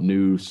 I want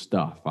new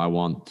stuff. I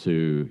want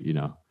to,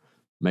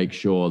 make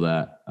sure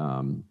that,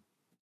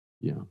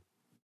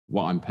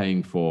 what I'm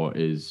paying for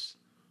is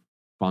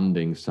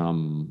funding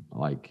some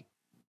like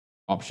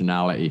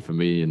optionality for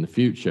me in the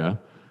future.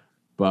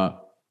 But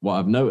what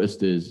I've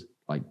noticed is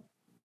like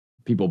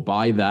people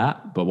buy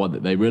that, but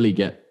what they really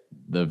get,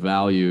 the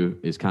value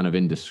is kind of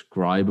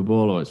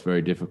indescribable, or it's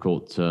very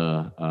difficult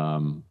to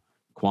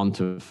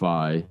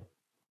quantify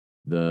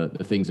the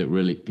things that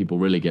really people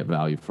really get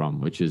value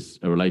from, which is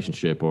a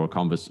relationship or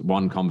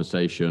one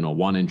conversation or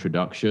one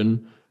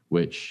introduction,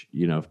 which,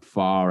 you know,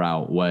 far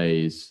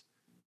outweighs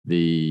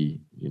the,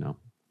 you know,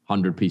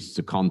 100 pieces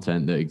of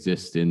content that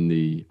exist in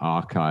the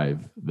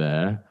archive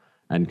there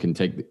and can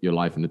take your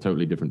life in a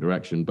totally different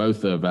direction.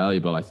 Both are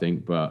valuable, I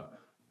think, but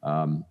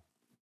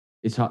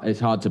it's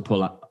hard to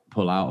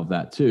pull out of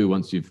that too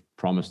once you've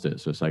promised it.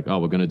 So it's like, oh,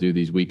 we're going to do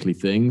these weekly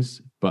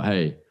things, but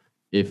hey,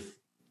 if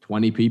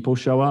 20 people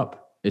show up,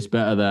 it's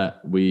better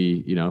that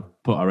we, you know,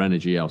 put our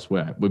energy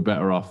elsewhere. We're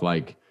better off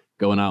like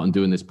going out and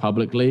doing this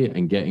publicly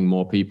and getting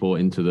more people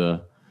into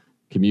the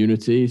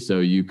community so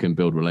you can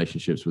build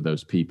relationships with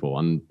those people.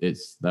 And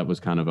that was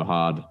kind of a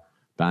hard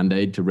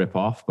Band-Aid to rip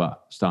off,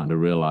 but starting to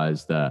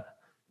realize that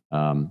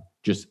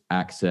just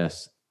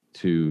access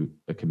to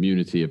a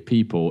community of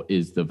people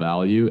is the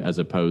value, as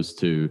opposed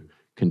to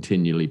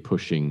continually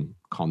pushing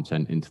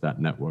content into that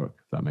network,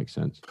 if that makes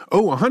sense.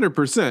 Oh,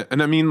 100%.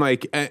 And I mean,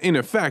 like, in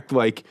effect,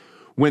 like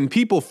when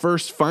people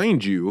first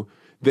find you,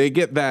 they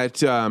get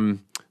that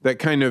that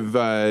kind of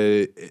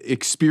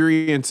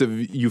experience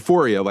of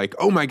euphoria, like,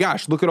 oh my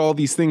gosh, look at all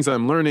these things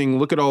I'm learning,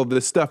 look at all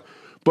this stuff.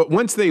 But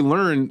once they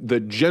learn the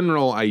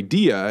general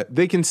idea,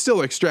 they can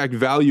still extract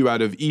value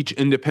out of each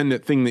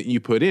independent thing that you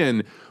put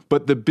in.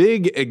 But the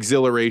big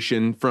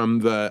exhilaration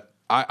from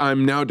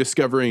I'm now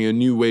discovering a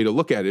new way to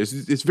look at it.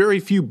 It's very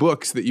few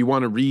books that you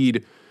want to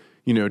read,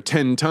 you know,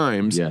 10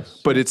 times.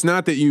 Yes. But it's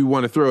not that you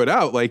want to throw it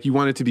out. Like, you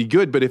want it to be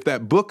good. But if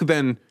that book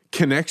then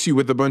connects you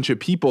with a bunch of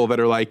people that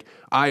are like,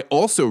 I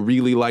also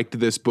really liked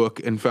this book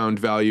and found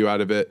value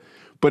out of it.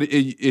 But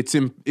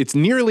it's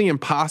nearly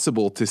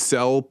impossible to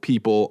sell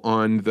people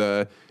on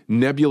the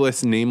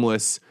nebulous,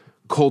 nameless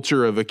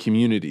culture of a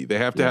community. They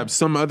have to have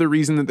some other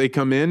reason that they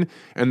come in,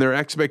 and their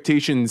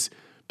expectations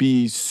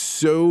be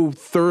so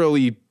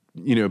thoroughly,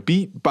 you know,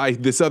 beat by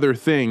this other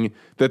thing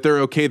that they're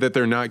okay that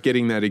they're not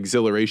getting that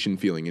exhilaration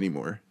feeling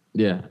anymore.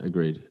 Yeah,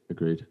 agreed.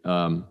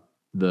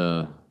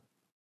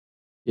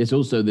 It's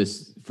also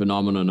this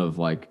phenomenon of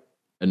like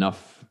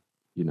enough,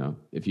 you know,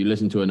 if you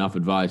listen to enough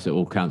advice, it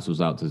all cancels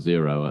out to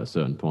zero at a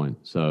certain point.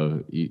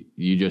 So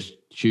you just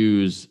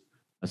choose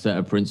a set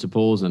of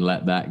principles and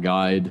let that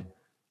guide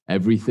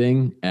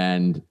everything.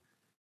 And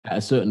at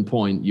a certain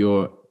point,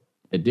 your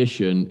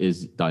addition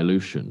is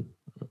dilution.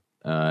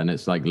 And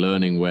it's like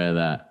learning where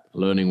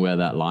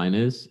that line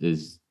is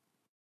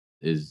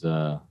it's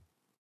a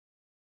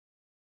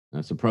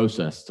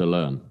process to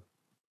learn.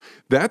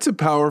 That's a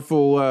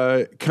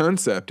powerful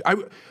concept.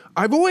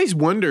 I've always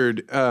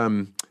wondered,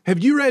 have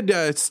you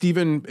read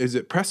Stephen, is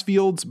it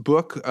Pressfield's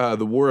book,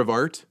 The War of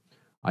Art?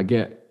 I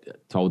get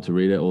told to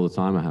read it all the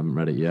time. I haven't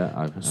read it yet.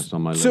 It's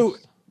on my list. So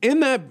in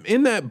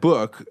that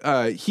book,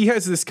 he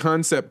has this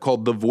concept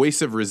called the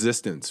voice of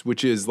resistance,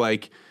 which is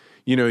like,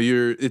 you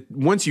know,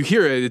 once you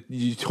hear it,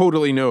 you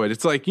totally know it.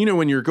 It's like, you know,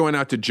 when you're going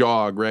out to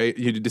jog, right?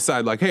 You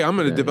decide like, hey, I'm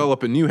going to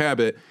develop a new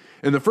habit.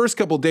 And the first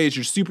couple of days,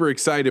 you're super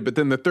excited. But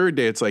then the third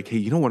day, it's like, hey,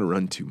 you don't want to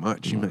run too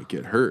much. You might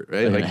get hurt,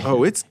 right? Like,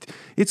 oh, it's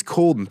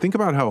cold. And think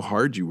about how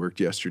hard you worked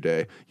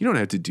yesterday. You don't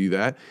have to do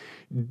that.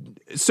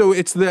 So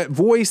it's that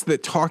voice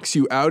that talks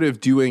you out of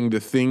doing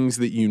the things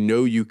that you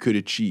know you could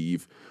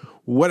achieve.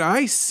 What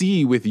I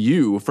see with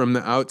you from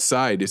the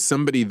outside is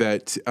somebody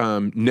that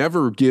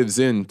never gives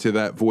in to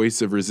that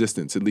voice of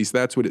resistance. At least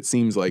that's what it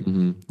seems like.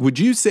 Mm-hmm. Would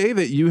you say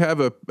that you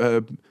have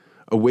a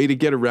way to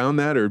get around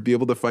that or be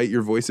able to fight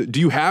your voice? Do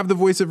you have the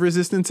voice of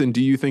resistance, and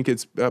do you think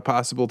it's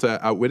possible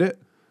to outwit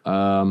it?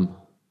 I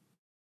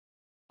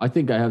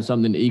think I have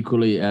something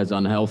equally as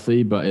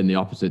unhealthy, but in the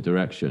opposite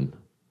direction.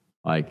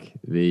 Like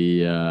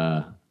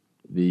I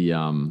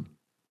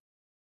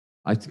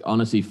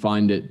honestly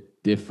find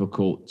it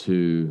difficult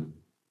to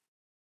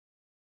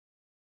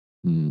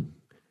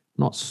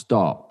not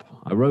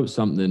stop. I wrote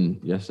something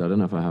yesterday. I don't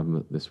know if I have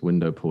this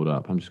window pulled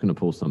up. I'm just going to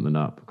pull something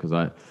up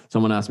because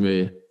someone asked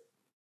me,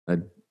 I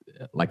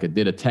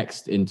did a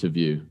text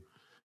interview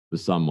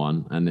with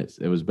someone, and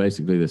it was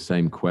basically the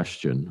same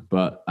question.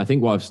 But I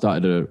think what I've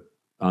started to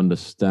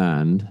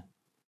understand,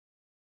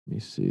 let me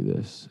see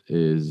this,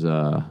 is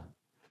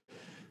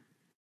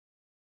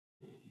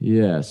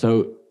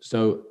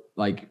so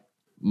like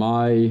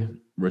my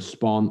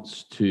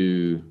response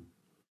to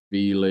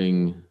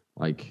feeling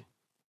like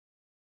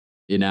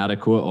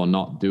inadequate or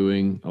not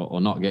doing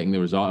or not getting the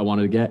result I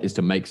wanted to get is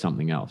to make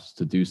something else,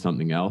 to do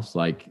something else.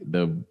 Like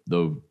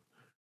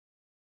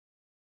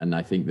and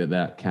I think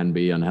that can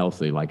be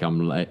unhealthy. Like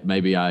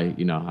maybe I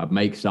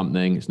make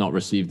something, it's not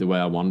received the way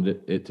I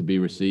wanted it to be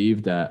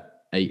received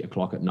at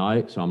 8:00 at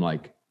night. So I'm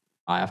like,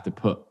 I have to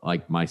put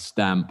like my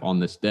stamp on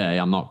this day.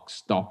 I'm not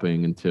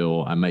stopping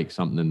until I make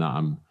something that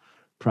I'm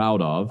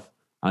proud of.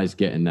 I was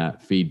getting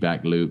that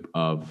feedback loop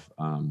of,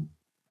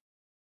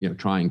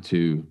 trying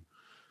to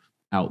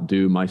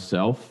outdo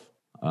myself.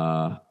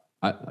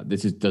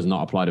 does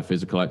not apply to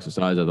physical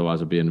exercise.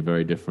 Otherwise, I'd be in a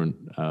very different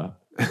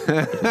shape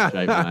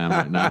than I am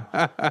right now.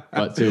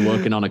 But to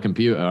working on a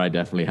computer, I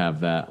definitely have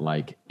that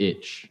like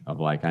itch of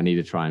like I need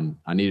to try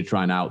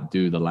and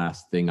outdo the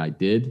last thing I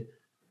did.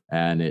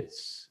 And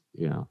it's,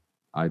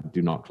 I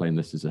do not claim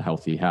this is a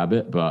healthy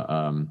habit, but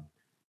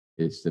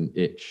it's an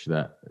itch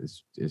that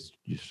is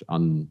just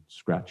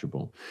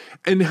unscratchable.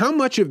 And how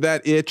much of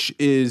that itch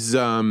is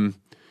the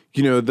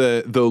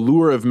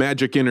lure of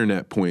magic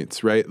internet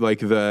points, right?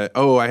 Like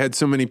I had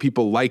so many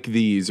people like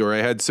these, or I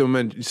had so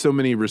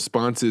many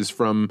responses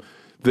from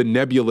the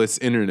nebulous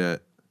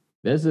internet.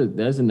 There's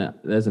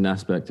an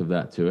aspect of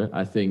that to it.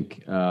 I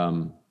think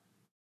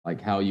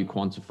like how you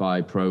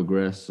quantify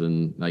progress,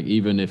 and like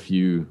even if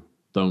you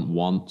don't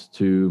want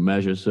to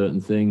measure certain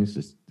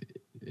things,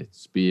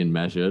 it's being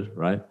measured,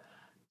 right?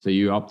 So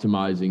you're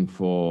optimizing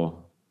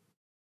for.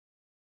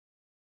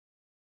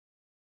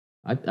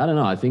 I don't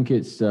know. I think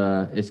it's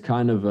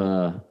kind of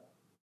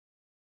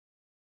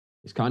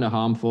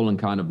harmful and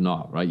kind of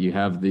not, right? You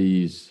have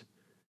these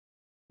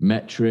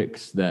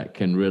metrics that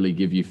can really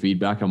give you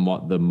feedback on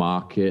what the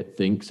market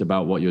thinks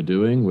about what you're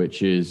doing,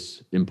 which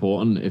is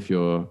important if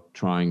you're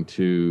trying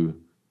to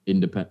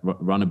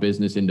run a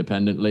business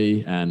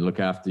independently and look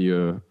after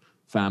your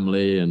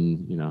family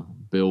and,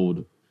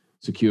 build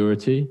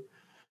security.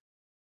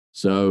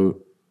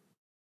 So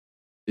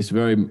it's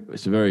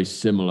very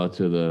similar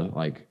to the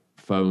like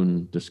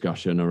phone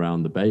discussion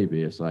around the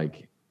baby. It's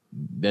like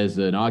there's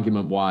an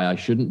argument why I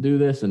shouldn't do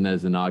this, and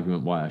there's an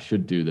argument why I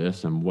should do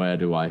this, and where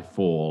do I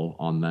fall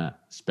on that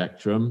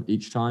spectrum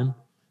each time?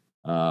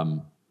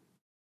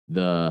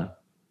 There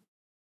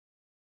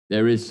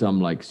is some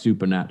like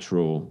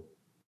supernatural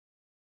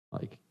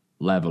like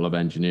level of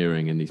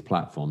engineering in these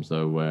platforms,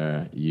 though,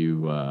 where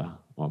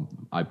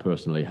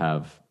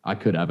I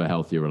could have a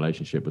healthier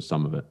relationship with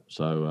some of it.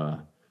 So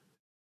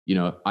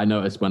I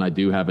notice when I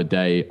do have a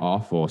day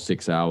off or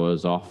 6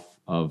 hours off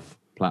of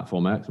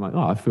Platform X, I'm like,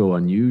 I feel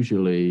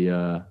unusually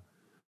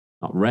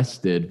not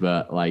rested,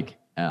 but like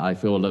I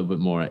feel a little bit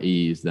more at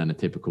ease than a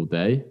typical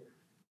day,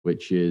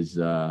 which is,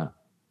 I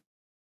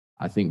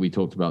think we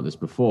talked about this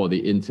before. The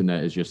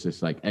internet is just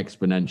this like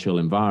exponential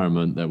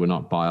environment that we're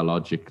not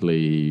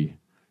biologically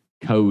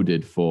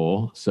coded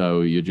for.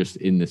 So you're just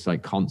in this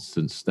like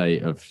constant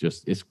state of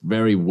it's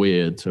very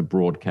weird to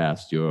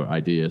broadcast your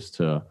ideas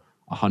to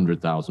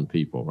 100,000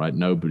 people, right?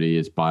 Nobody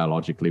is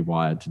biologically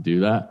wired to do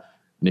that.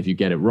 And if you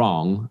get it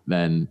wrong,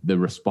 then the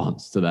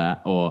response to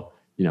that, or,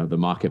 the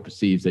market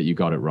perceives that you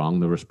got it wrong,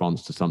 the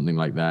response to something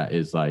like that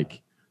is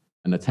like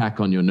an attack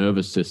on your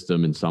nervous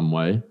system in some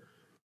way.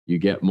 You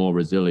get more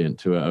resilient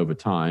to it over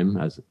time,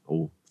 as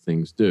all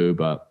things do.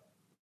 But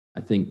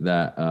I think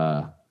that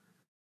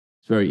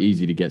it's very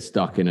easy to get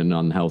stuck in an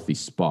unhealthy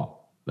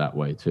spot that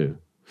way too.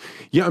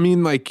 Yeah, I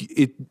mean, like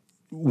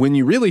when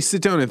you really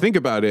sit down and think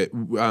about it,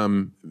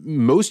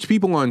 most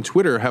people on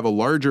Twitter have a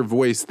larger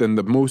voice than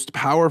the most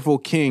powerful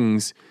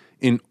kings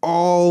in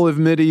all of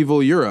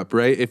medieval Europe,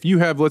 right? If you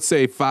have, let's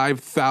say,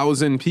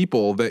 5,000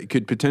 people that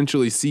could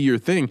potentially see your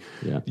thing,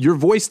 your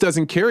voice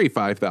doesn't carry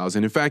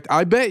 5,000. In fact,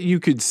 I bet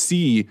you could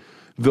see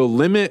the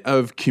limit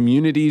of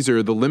communities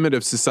or the limit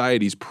of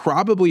societies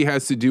probably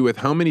has to do with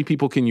how many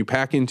people can you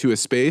pack into a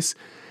space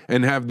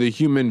and have the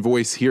human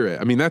voice hear it.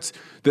 I mean, that's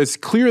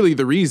clearly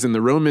the reason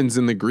the Romans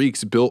and the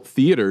Greeks built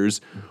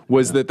theaters,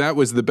 was that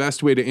was the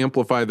best way to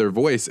amplify their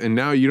voice. And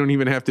now you don't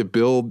even have to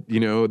build,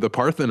 the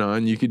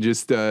Parthenon. You could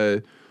just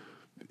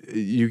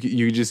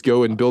you just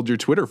go and build your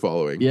Twitter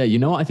following. Yeah,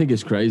 what I think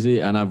is crazy,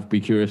 and I'd be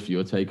curious for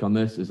your take on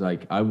this, is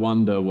like I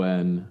wonder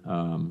when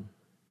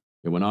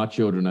our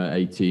children are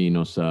 18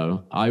 or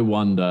so, I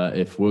wonder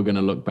if we're going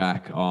to look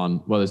back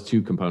on, well, there's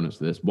two components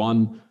to this.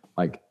 One,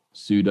 like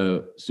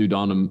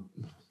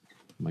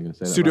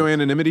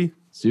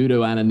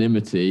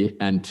pseudo-anonymity,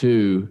 and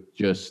two,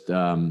 just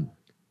I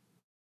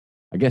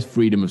guess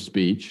freedom of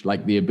speech,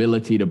 like the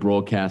ability to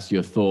broadcast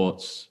your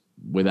thoughts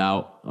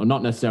without, or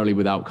not necessarily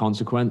without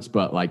consequence,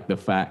 but like the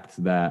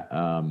fact that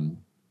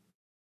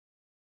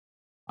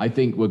I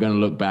think we're going to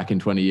look back in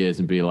 20 years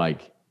and be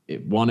like,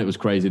 it was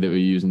crazy that we're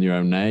using your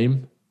own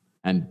name.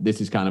 And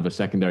this is kind of a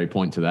secondary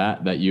point to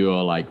that you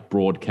are like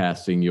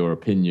broadcasting your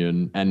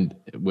opinion. And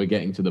we're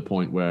getting to the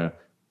point where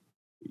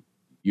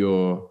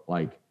you're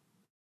like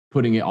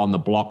putting it on the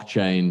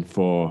blockchain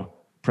for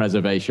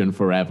preservation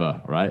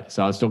forever, right?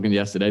 So I was talking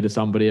yesterday to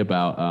somebody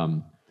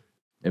about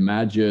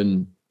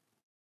imagine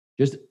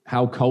just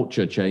how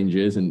culture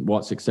changes and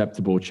what's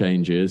acceptable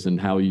changes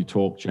and how you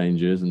talk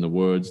changes and the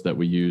words that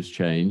we use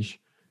change.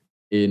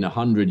 In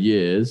 100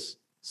 years,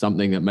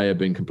 something that may have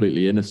been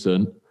completely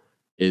innocent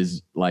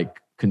is like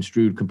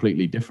construed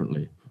completely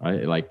differently,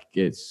 right? Like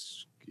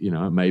it's,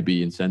 it may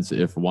be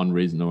insensitive for one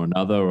reason or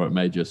another, or it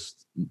may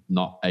just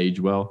not age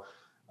well.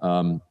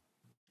 So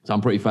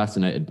I'm pretty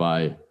fascinated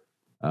by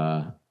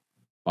that.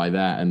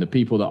 And the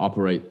people that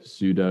operate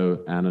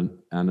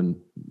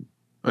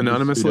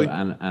anonymously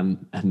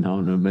and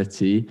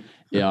anonymity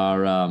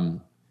are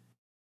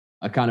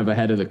kind of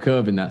ahead of the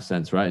curve in that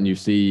sense, right? And you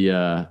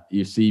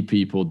see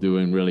people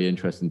doing really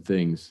interesting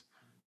things.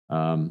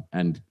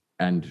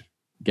 and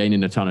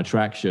gaining a ton of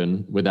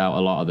traction without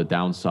a lot of the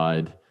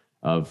downside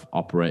of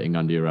operating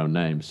under your own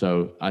name.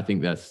 So I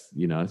think that's,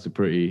 it's a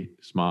pretty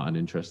smart and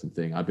interesting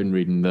thing. I've been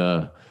reading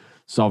The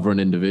Sovereign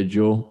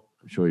Individual.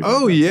 I'm sure you've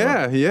Oh,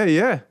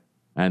 yeah.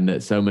 And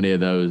that so many of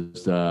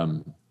those,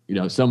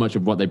 so much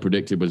of what they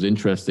predicted was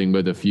interesting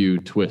with a few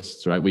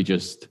twists, right?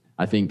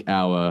 I think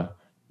our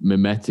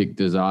mimetic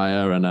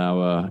desire and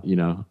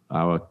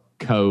our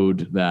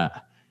code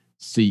that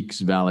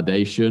seeks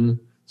validation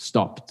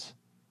stopped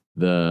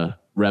the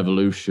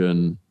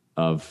revolution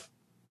of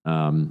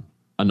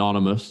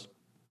anonymous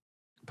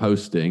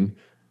posting.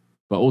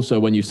 But also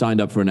when you signed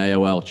up for an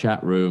AOL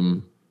chat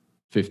room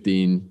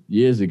 15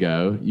 years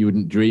ago, you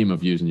wouldn't dream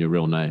of using your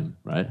real name,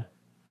 right?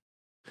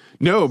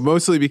 No,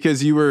 mostly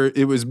because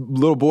it was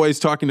little boys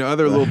talking to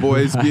other little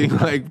boys being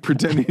like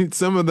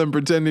some of them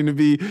pretending to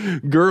be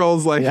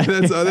girls. Like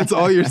that's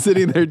all you're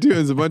sitting there doing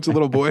is a bunch of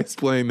little boys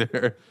playing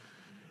there.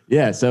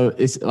 Yeah. So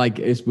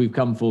we've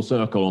come full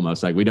circle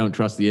almost. Like we don't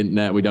trust the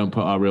internet. We don't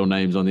put our real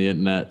names on the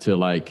internet to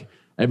like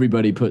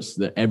everybody puts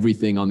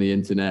everything on the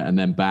internet and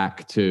then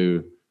back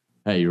to,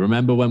 hey,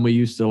 remember when we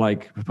used to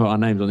like put our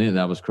names on the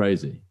internet? That was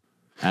crazy.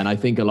 And I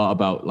think a lot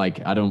about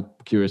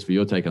curious for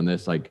your take on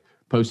this, like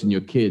posting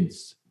your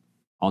kids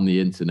on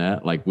the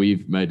internet. Like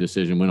we've made a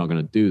decision, we're not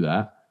going to do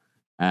that.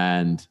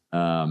 And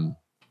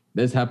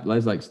there's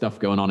like stuff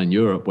going on in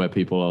Europe where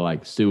people are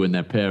like suing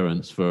their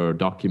parents for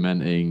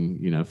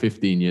documenting,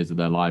 15 years of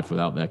their life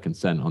without their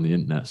consent on the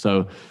internet.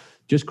 So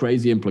just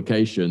crazy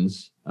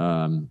implications.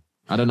 I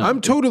don't know.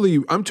 I'm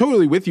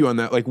totally with you on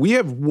that. Like we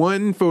have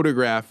one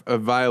photograph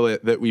of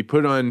Violet that we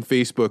put on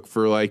Facebook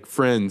for like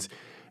friends.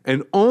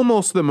 And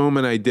almost the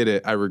moment I did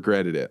it, I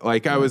regretted it.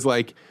 Like I was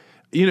like,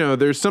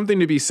 there's something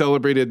to be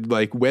celebrated,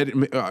 like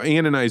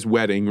Ann and I's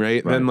wedding,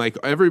 right? Then like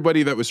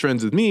everybody that was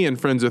friends with me and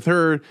friends with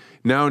her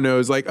now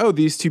knows like, oh,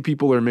 these two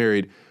people are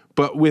married.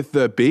 But with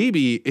the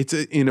baby, it's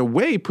in a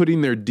way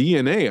putting their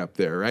DNA up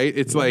there, right?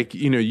 It's like,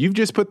 you've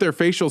just put their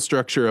facial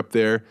structure up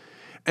there.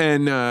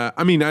 And I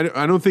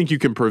don't think you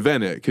can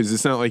prevent it because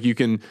it's not like you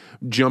can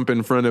jump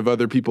in front of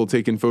other people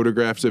taking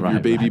photographs of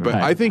your baby. But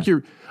I think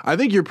you're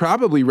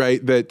probably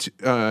right that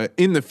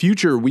in the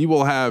future we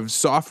will have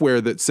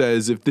software that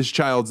says if this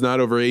child's not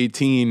over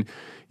 18,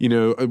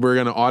 we're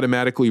going to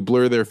automatically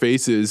blur their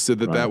faces so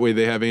that way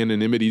they have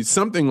anonymity.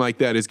 Something like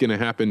that is going to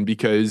happen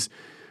because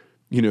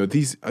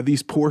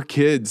these poor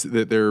kids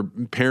that their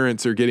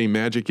parents are getting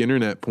magic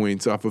internet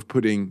points off of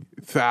putting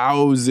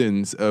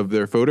thousands of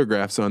their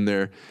photographs on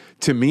there.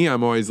 To me,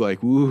 I'm always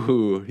like,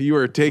 "Ooh, you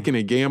are taking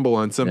a gamble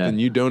on something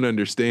you don't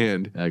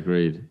understand."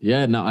 Agreed.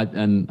 Yeah, no,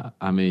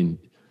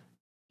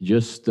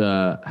 just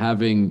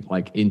having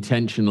like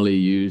intentionally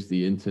used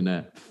the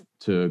internet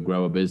to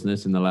grow a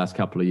business in the last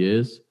couple of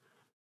years,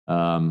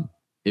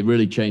 it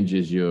really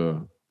changes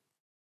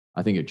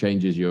I think it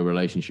changes your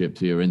relationship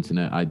to your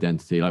internet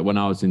identity. Like when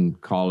I was in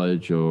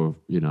college or,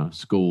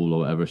 school or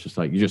whatever, it's just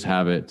like, you just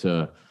have it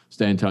to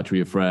stay in touch with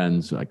your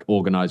friends, like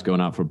organize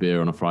going out for a beer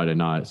on a Friday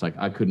night. It's like,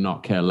 I could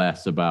not care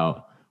less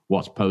about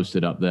what's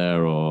posted up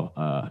there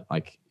or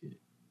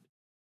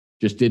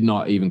just did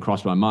not even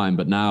cross my mind.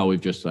 But now we've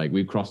crossed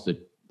we crossed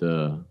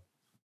the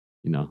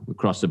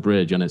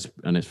bridge and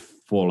it's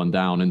fallen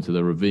down into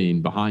the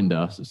ravine behind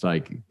us. It's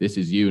like, this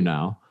is you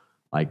now.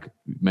 Like,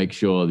 make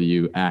sure that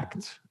you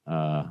act,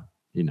 I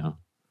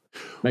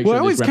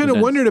always kind of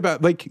wondered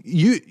about like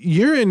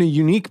you're in a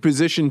unique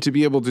position to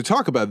be able to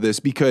talk about this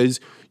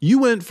because you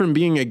went from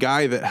being a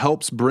guy that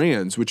helps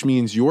brands, which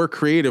means your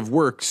creative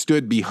work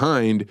stood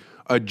behind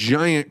a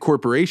giant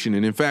corporation.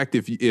 And in fact,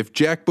 if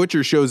Jack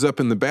Butcher shows up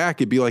in the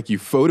back, it'd be like you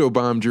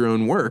photobombed your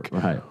own work.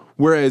 Right.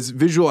 Whereas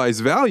Visualize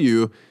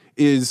Value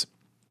is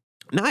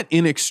not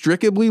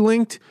inextricably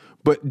linked,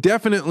 but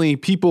definitely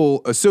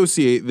people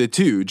associate the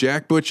two.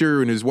 Jack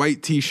Butcher in his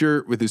white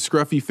t-shirt with his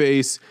scruffy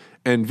face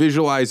and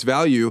Visualize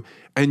Value.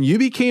 And you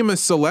became a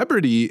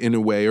celebrity in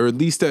a way, or at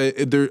least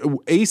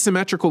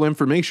asymmetrical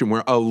information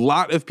where a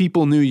lot of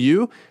people knew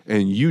you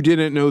and you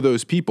didn't know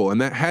those people.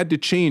 And that had to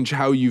change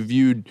how you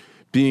viewed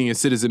being a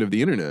citizen of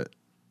the internet.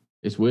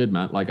 It's weird,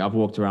 man. Like I've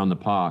walked around the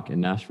park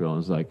in Nashville and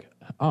it's like,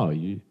 oh,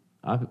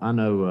 I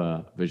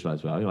know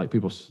Visualize Value. Like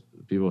people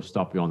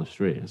stop you on the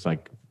street. It's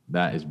like,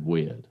 that is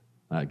weird.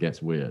 That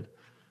gets weird.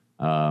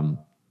 I'm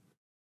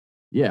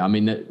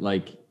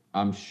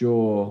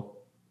sure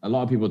a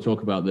lot of people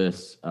talk about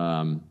this.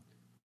 David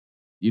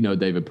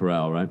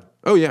Perel, right?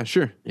 Oh, yeah,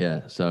 sure.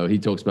 Yeah. So he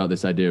talks about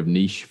this idea of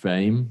niche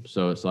fame.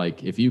 So it's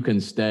like, if you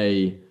can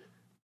stay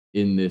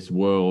in this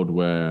world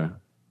where,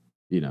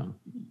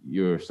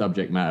 you're a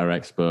subject matter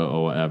expert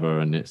or whatever,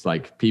 and it's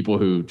like people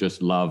who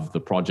just love the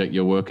project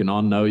you're working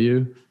on know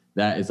you,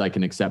 that is like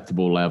an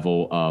acceptable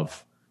level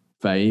of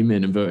fame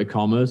in inverted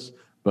commas.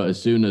 But as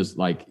soon as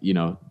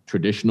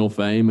traditional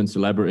fame and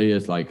celebrity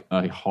is like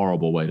a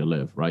horrible way to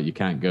live, right? You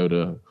can't go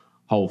to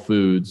Whole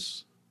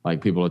Foods,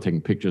 like people are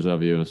taking pictures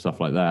of you and stuff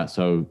like that.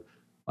 So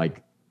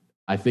like,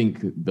 I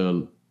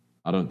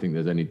don't think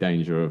there's any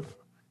danger of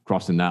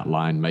crossing that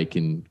line,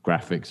 making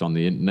graphics on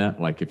the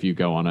internet. Like if you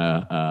go on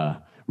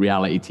a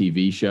reality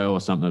TV show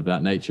or something of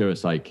that nature.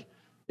 It's like,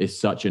 it's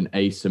such an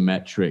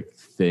asymmetric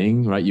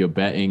thing, right? You're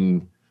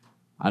betting.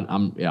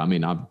 I'm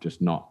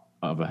just not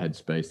of a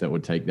headspace that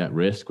would take that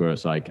risk where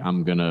it's like,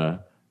 I'm going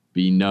to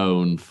be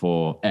known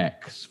for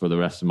X for the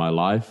rest of my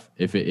life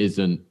if it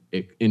isn't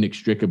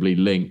inextricably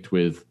linked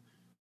with,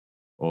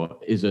 or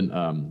isn't,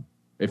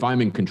 if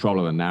I'm in control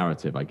of the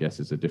narrative, I guess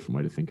is a different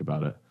way to think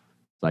about it.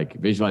 It's like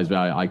visualized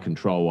value, I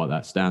control what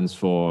that stands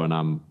for, and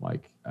I'm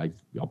like,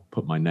 I'll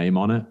put my name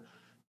on it,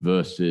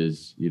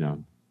 versus,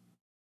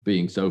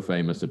 being so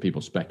famous that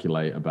people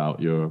speculate about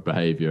your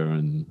behavior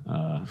and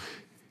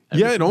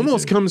yeah, it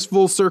almost comes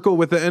full circle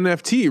with the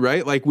NFT,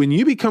 right? Like when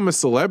you become a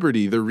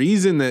celebrity, the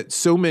reason that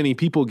so many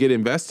people get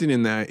invested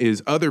in that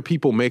is other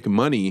people make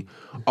money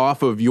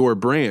off of your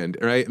brand,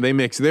 right? They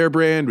mix their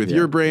brand with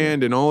your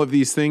brand and all of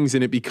these things,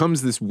 and it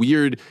becomes this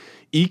weird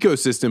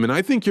ecosystem. And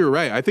I think you're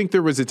right. I think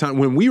there was a time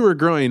when we were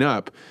growing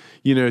up,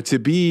 to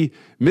be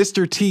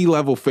Mr. T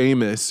level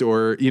famous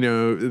or,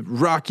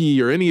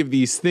 Rocky or any of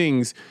these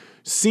things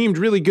seemed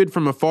really good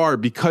from afar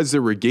because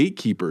there were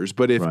gatekeepers.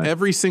 But if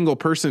every single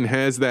person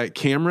has that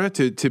camera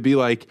to be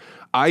like,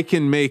 I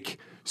can make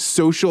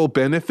social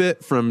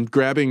benefit from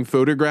grabbing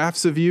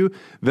photographs of you,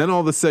 then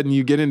all of a sudden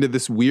you get into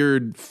this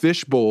weird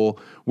fishbowl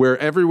where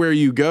everywhere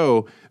you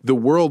go, the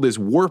world is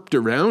warped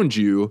around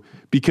you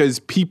because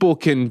people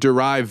can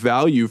derive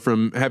value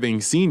from having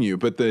seen you.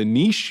 But the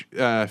niche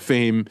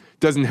fame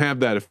doesn't have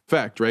that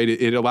effect, right?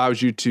 It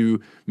allows you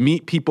to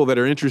meet people that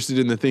are interested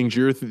in the things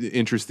you're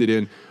interested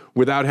in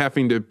without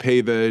having to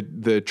pay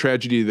the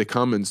tragedy of the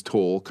commons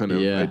toll kind of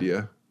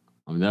idea.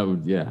 I mean, that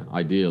would,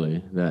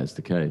 ideally that's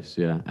the case.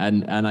 Yeah.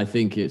 And I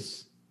think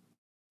it's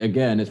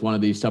one of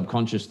these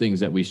subconscious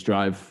things that we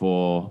strive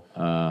for,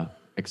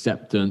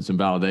 acceptance and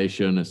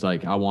validation. It's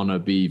like, I want to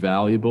be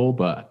valuable,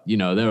 but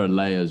there are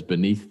layers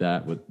beneath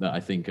that that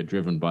I think are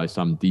driven by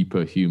some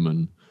deeper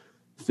human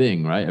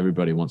thing, right?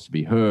 Everybody wants to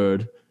be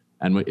heard.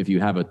 And if you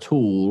have a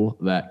tool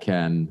that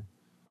can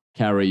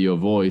carry your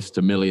voice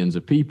to millions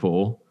of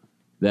people,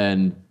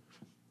 then,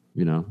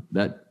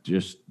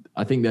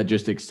 I think that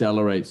just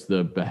accelerates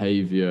the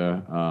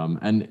behavior,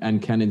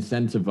 and can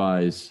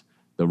incentivize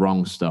the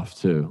wrong stuff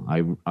too.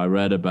 I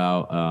read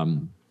about,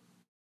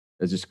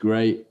 there's this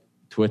great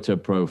Twitter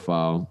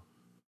profile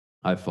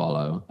I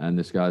follow, and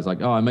this guy's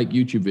like, I make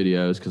YouTube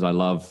videos because I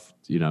love,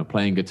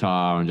 playing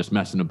guitar and just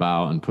messing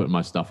about and putting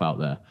my stuff out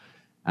there.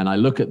 And I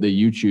look at the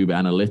YouTube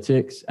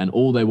analytics, and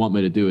all they want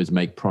me to do is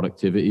make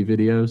productivity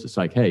videos. It's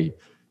like, hey,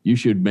 you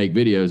should make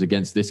videos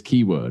against this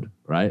keyword,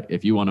 right?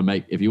 If you want to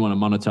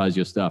monetize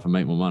your stuff and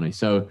make more money.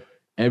 So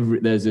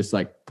there's this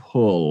like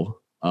pull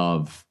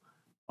of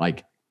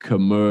like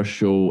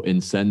commercial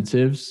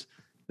incentives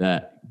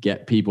that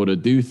get people to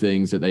do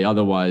things that they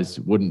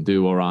otherwise wouldn't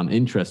do or aren't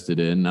interested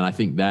in. And I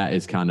think that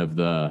is kind of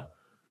the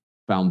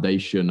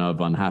foundation of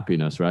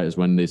unhappiness, right? Is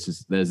when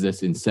there's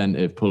this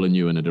incentive pulling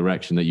you in a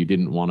direction that you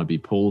didn't want to be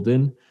pulled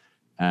in.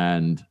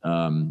 And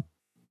I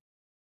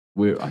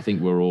think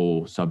we're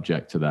all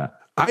subject to that.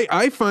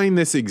 I find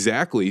this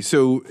exactly.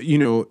 So,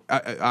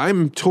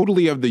 I'm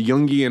totally of the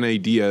Jungian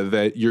idea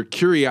that your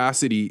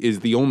curiosity is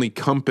the only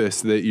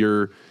compass that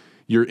your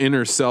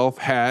inner self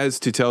has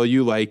to tell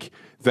you, like,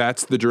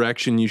 that's the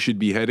direction you should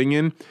be heading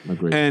in.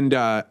 Agreed. And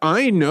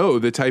I know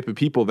the type of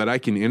people that I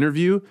can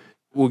interview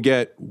will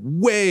get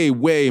way,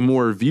 way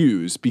more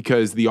views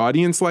because the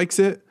audience likes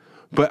it.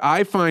 But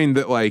I find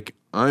that, like,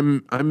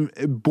 I'm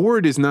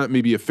bored is not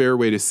maybe a fair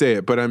way to say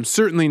it, but I'm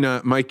certainly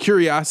not, my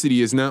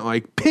curiosity is not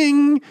like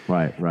ping.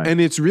 Right. And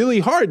it's really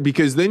hard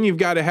because then you've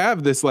got to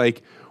have this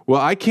like,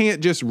 well, I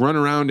can't just run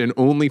around and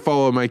only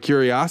follow my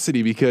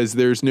curiosity because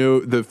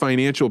the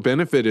financial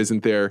benefit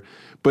isn't there.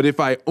 But if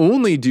I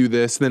only do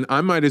this, then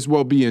I might as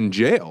well be in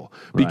jail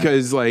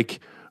because like,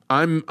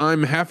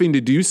 I'm having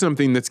to do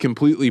something that's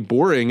completely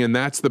boring, and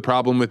that's the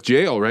problem with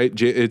jail, right?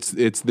 It's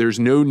there's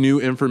no new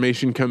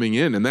information coming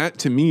in, and that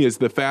to me is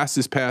the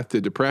fastest path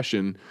to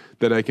depression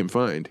that I can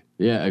find.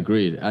 Yeah,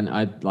 agreed. And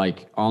I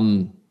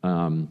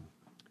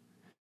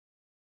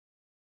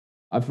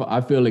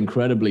feel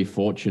incredibly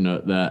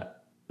fortunate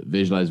that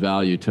Visualize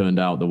Value turned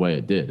out the way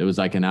it did. It was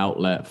like an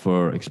outlet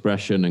for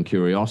expression and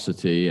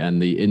curiosity,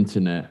 and the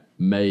internet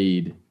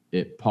made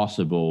it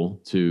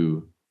possible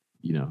to,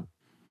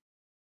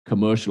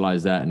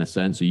 commercialize that in a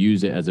sense, or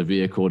use it as a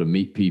vehicle to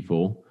meet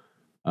people.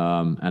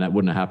 And it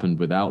wouldn't have happened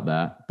without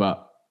that.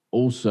 But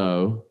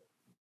also,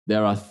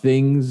 there are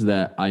things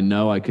that I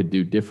know I could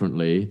do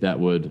differently that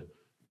would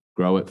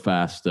grow it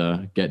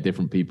faster, get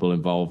different people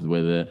involved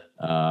with it.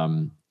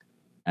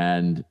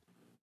 And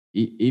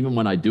even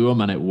when I do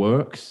them and it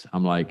works,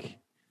 I'm like,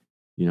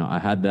 I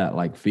had that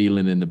like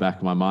feeling in the back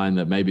of my mind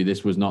that maybe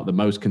this was not the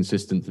most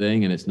consistent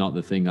thing and it's not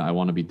the thing that I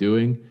want to be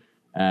doing.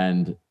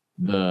 And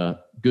the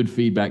good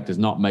feedback does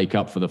not make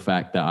up for the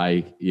fact that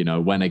I,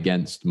 went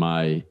against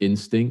my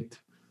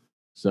instinct.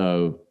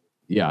 So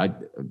yeah,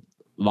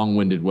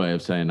 long-winded way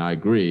of saying I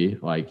agree.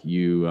 Like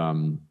you,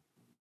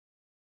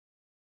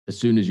 as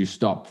soon as you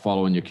stop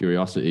following your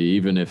curiosity,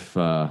 even if,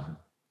 I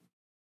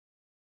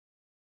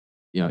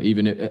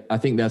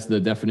think that's the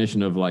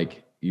definition of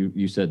like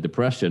you said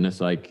depression. It's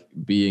like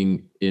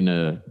being in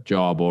a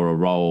job or a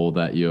role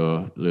that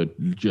you're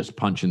just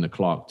punching the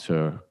clock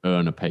to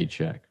earn a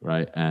paycheck,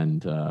 right?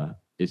 And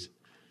it's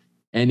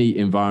any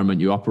environment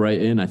you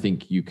operate in. I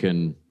think you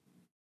can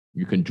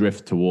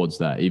drift towards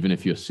that, even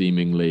if you're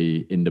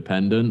seemingly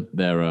independent.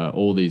 There are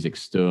all these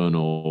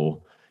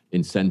external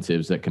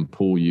incentives that can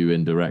pull you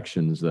in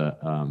directions that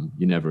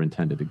you never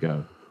intended to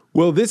go.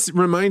 Well, this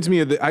reminds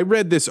me of I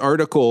read this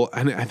article,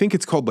 and I think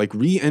it's called like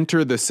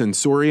Re-Enter the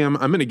Sensorium.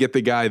 I'm going to get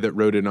the guy that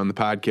wrote it on the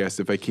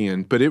podcast if I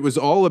can, but it was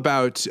all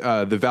about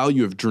the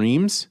value of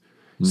dreams.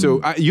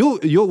 So are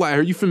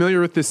you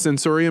familiar with this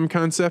sensorium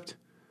concept?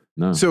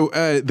 No. So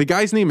the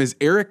guy's name is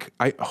Eric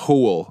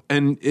Howell,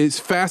 and it's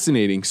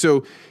fascinating.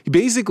 So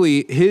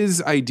basically,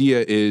 his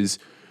idea is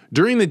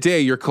during the day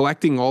you're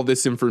collecting all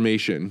this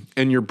information,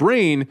 and your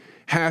brain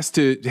has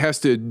to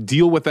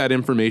deal with that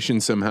information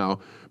somehow.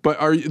 But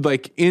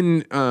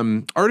in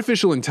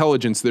artificial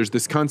intelligence, there's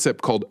this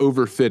concept called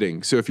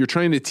overfitting. So if you're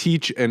trying to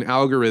teach an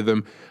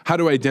algorithm how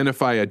to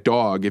identify a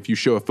dog, if you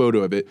show a photo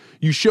of it,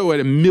 you show it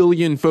 1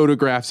 million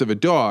photographs of a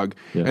dog.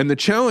 Yeah. And the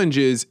challenge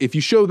is if you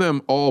show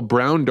them all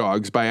brown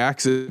dogs by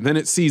accident, then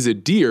it sees a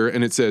deer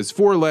and it says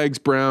 4 legs,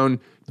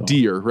 brown,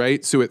 deer,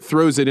 right? So it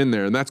throws it in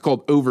there, and that's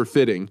called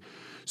overfitting.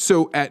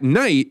 So at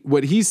night,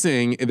 what he's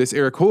saying, this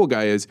Eric Howell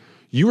guy, is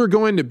you are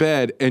going to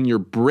bed and you're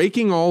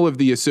breaking all of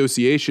the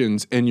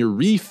associations and you're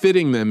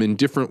refitting them in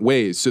different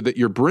ways so that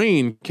your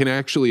brain can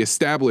actually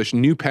establish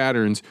new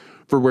patterns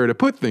for where to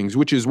put things,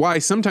 which is why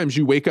sometimes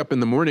you wake up in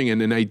the morning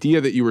and an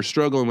idea that you were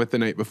struggling with the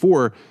night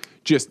before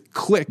just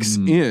clicks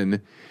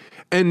in.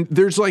 And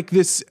there's like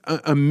this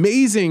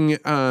amazing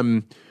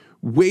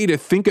way to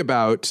think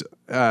about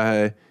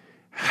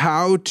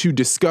how to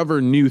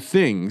discover new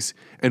things.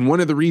 And one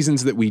of the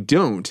reasons that we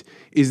don't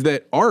is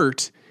that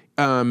art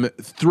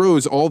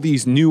throws all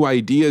these new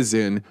ideas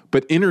in,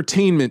 but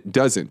entertainment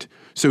doesn't.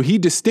 So he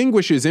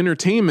distinguishes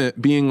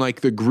entertainment being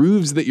like the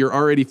grooves that you're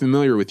already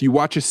familiar with. You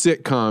watch a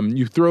sitcom,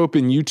 you throw up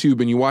in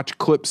YouTube and you watch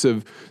clips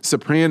of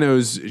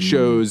Sopranos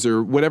shows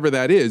or whatever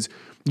that is.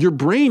 Your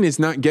brain is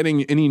not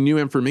getting any new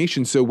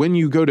information. So when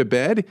you go to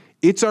bed,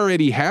 it's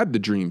already had the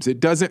dreams. It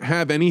doesn't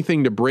have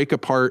anything to break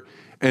apart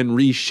and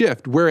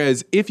reshift.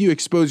 Whereas if you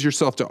expose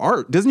yourself to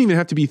art, it doesn't even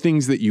have to be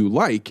things that you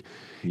like.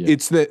 Yeah.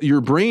 It's that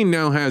your brain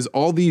now has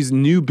all these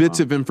new bits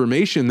of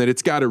information that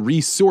it's got to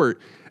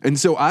resort. And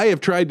so I have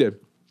tried to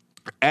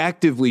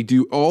actively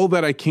do all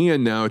that I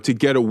can now to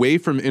get away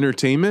from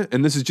entertainment.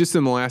 And this is just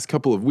in the last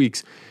couple of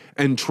weeks,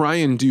 and try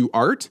and do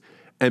art.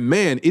 And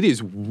man, it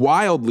is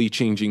wildly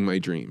changing my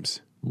dreams.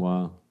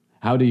 Wow.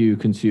 How do you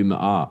consume the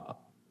art?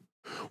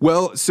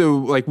 Well, so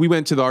like we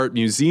went to the art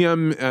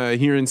museum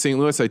here in St.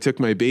 Louis. I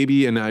took my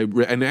baby and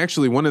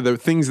actually one of the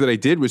things that I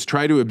did was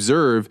try to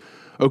observe,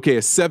 okay,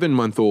 a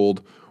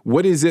 7-month-old,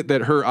 what is it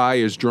that her eye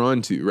is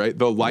drawn to, right?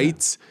 The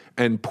lights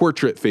and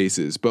portrait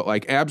faces, but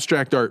like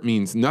abstract art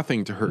means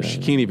nothing to her. Yeah, she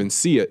can't even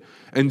see it.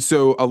 And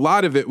so a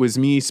lot of it was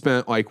me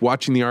spent like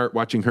watching the art,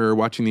 watching her,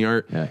 watching the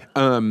art. Yeah.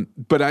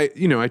 But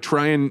I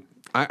try and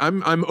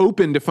I'm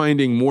open to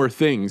finding more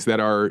things that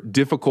are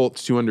difficult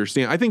to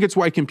understand. I think it's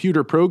why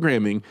computer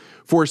programming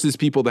forces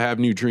people to have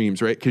new dreams,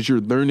 right? Because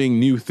you're learning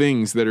new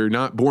things that are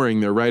not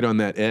boring. They're right on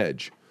that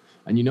edge.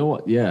 And you know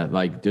what? Yeah,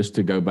 like just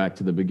to go back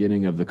to the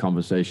beginning of the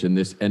conversation,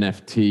 this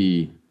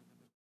NFT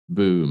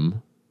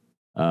boom,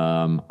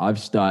 I've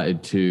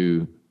started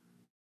to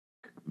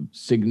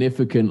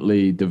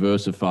significantly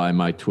diversify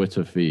my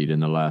Twitter feed in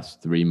the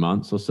last 3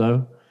 months or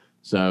so.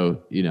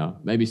 So,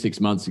 maybe 6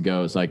 months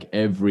ago, it's like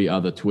every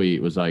other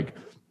tweet was like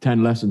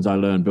 10 lessons I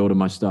learned building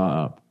my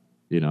startup,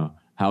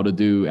 how to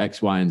do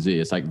X, Y, and Z.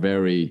 It's like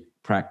very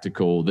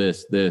practical,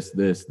 this,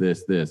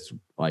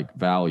 like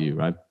value,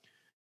 right?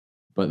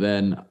 But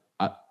then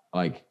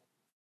like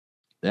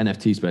the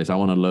NFT space, I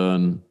want to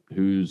learn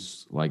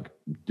who's like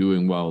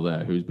doing well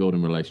there, who's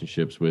building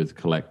relationships with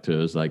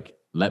collectors. Like,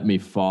 let me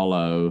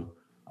follow.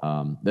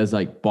 There's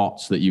like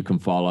bots that you can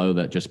follow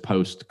that just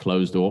post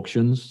closed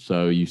auctions.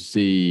 So you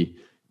see,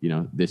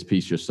 this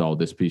piece just sold,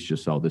 this piece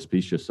just sold, this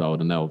piece just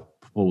sold, and they'll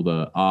pull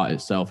the art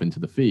itself into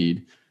the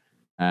feed.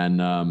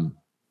 And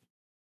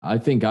I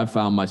think I've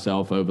found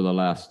myself over the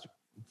last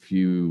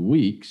few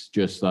weeks,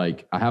 just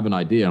like I have an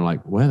idea. I'm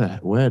like,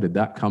 where did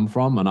that come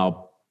from? And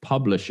I'll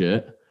publish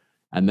it,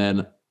 and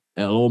then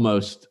it'll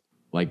almost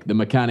like the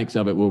mechanics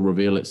of it will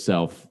reveal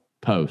itself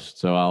post.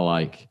 So I'll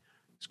like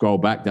scroll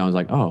back down. I was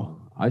like, oh,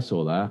 I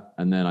saw that.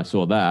 And then I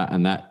saw that,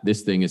 and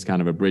this thing is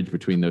kind of a bridge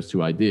between those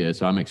two ideas.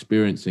 So I'm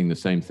experiencing the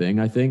same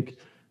thing, I think.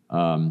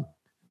 But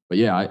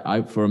yeah,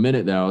 I for a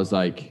minute there, I was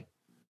like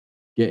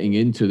getting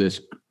into this,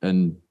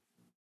 and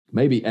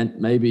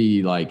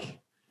maybe like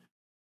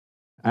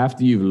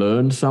after you've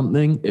learned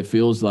something, it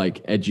feels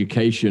like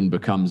education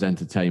becomes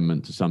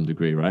entertainment to some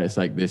degree, right? It's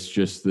like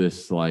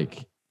this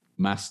like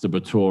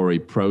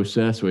masturbatory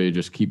process where you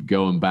just keep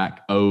going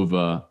back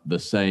over the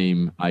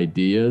same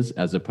ideas,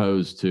 as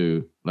opposed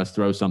to let's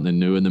throw something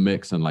new in the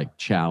mix and like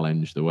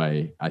challenge the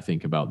way I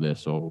think about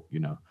this, or,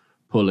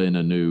 pull in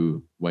a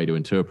new way to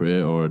interpret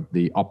it, or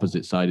the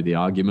opposite side of the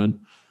argument.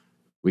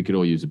 we could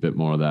all use a bit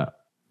more of that.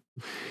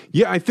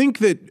 Yeah, I think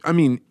that, I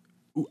mean,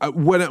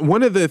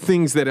 one of the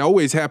things that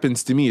always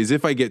happens to me is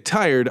if I get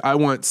tired, I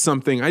just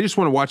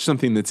want to watch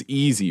something that's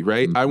easy,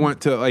 right? I want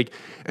to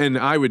and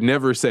I would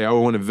never say I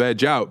want to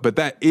veg out, but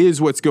that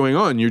is what's going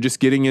on. You're just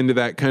getting into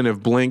that kind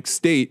of blank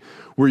state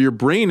where your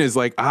brain is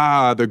like,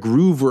 the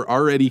groove we're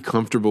already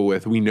comfortable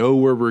with. We know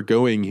where we're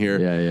going here.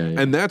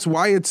 Yeah. And that's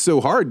why it's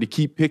so hard to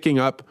keep picking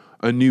up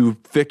a new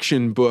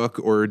fiction book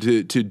or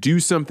to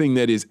do something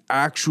that is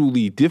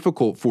actually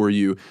difficult for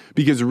you,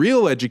 because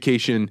real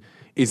education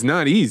is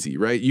not easy,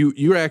 right?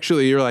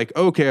 You're like,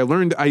 okay,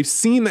 I've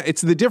seen that.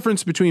 It's the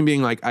difference between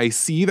being like, I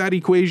see that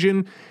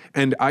equation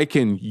and I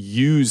can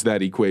use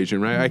that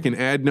equation, right? I can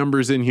add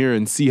numbers in here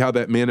and see how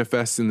that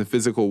manifests in the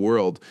physical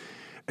world.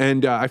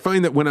 And I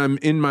find that when I'm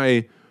in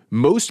my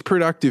most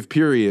productive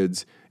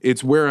periods,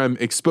 it's where I'm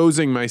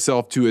exposing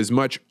myself to as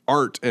much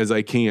art as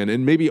I can.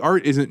 And maybe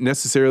art isn't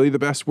necessarily the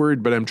best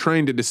word, but I'm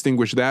trying to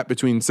distinguish that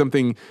between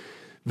something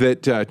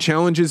that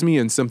challenges me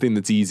and something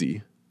that's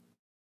easy.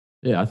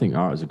 Yeah, I think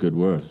art is a good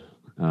word.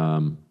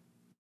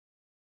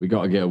 We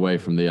got to get away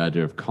from the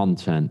idea of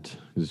content,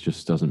 because it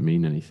just doesn't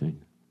mean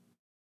anything.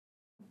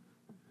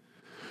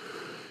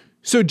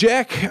 So,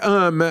 Jack,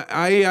 one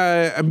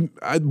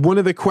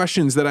of the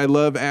questions that I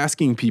love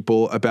asking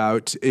people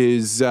about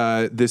is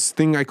this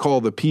thing I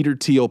call the Peter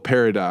Thiel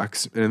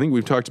paradox. And I think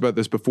we've talked about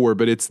this before,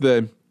 but it's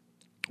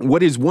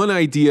what is one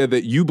idea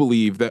that you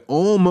believe that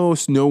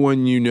almost no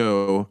one you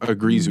know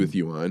agrees with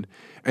you on?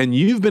 And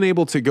you've been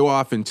able to go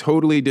off in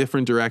totally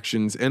different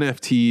directions,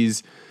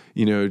 NFTs,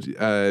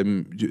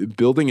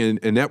 building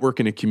a network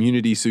and a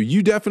community. So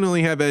you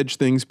definitely have edge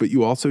things, but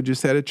you also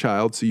just had a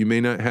child, so you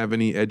may not have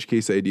any edge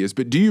case ideas.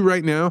 But do you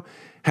right now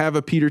have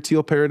a Peter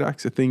Thiel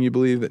paradox, a thing you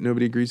believe that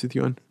nobody agrees with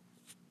you on?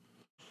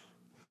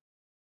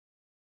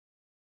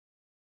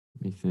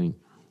 Let me think.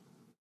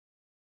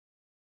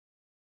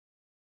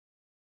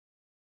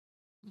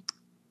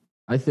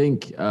 I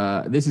think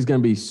this is going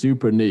to be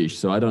super niche,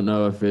 so I don't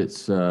know if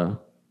it's...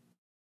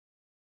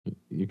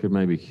 you could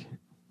maybe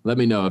let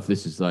me know if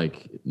this is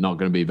like not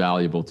going to be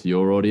valuable to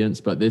your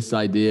audience, but this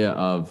idea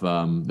of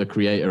the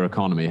creator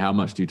economy, how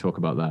much do you talk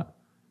about that?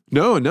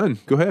 No, none.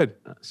 Go ahead.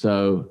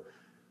 So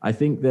I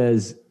think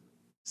there's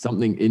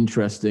something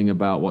interesting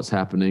about what's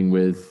happening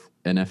with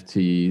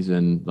NFTs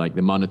and like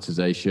the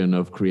monetization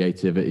of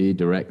creativity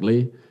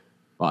directly.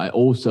 But I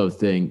also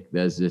think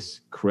there's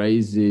this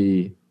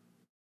crazy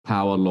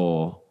power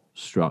law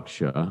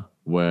structure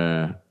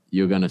where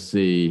you're going to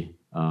see,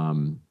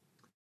 and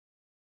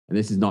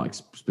this is not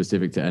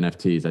specific to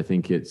NFTs. I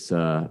think it's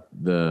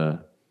the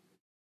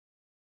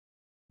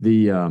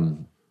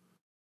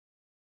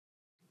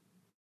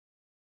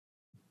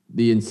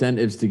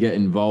incentives to get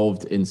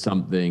involved in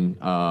something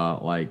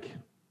like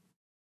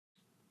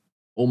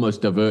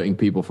almost diverting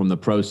people from the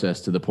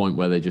process to the point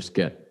where they just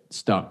get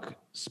stuck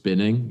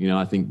spinning.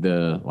 I think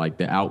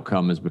the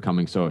outcome is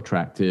becoming so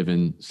attractive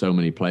in so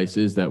many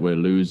places that we're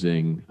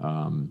losing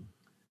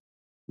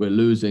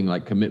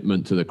like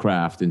commitment to the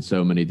craft in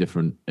so many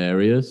different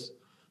areas.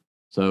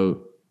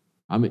 So,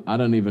 I mean,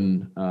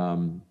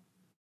 I'm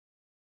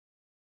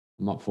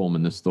not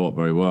forming this thought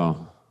very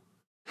well.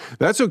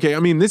 That's okay. I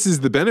mean, this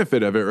is the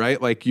benefit of it,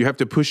 right? Like you have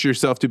to push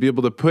yourself to be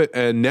able to put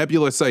a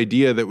nebulous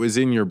idea that was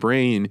in your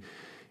brain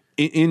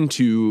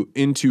into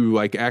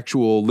like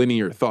actual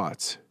linear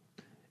thoughts.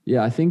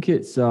 Yeah, I think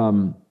it's,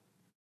 I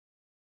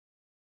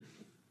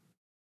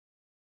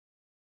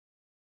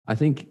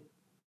think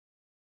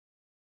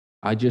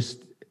I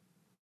just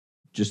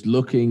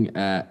looking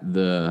at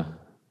the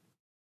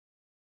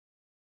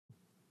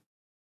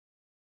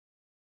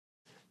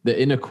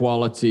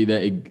inequality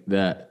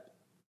that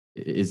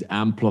is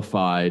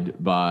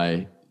amplified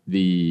by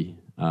the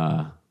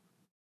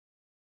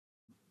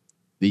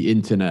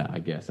internet, I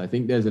guess. I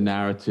think there's a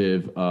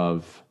narrative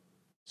of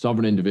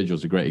sovereign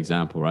individuals, a great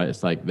example, right?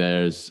 It's like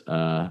there is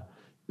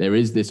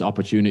this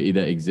opportunity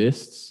that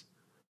exists,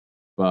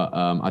 but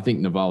I think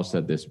Naval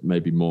said this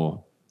maybe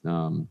more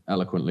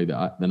eloquently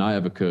than I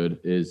ever could,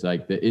 is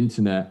like the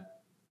internet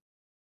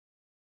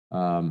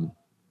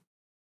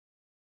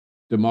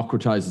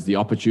democratizes the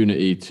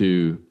opportunity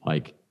to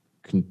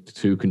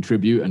to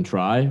contribute and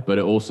try, but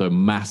it also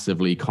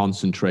massively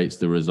concentrates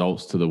the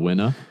results to the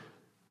winner.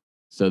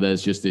 So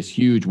there's just this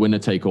huge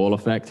winner-take-all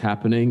effect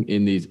happening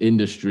in these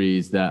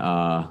industries that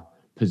are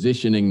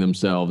positioning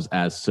themselves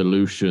as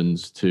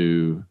solutions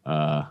to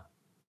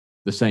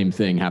the same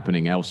thing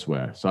happening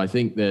elsewhere. So I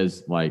think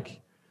there's we're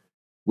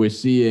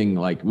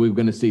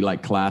going to see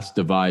class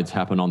divides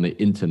happen on the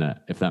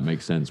internet, if that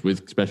makes sense,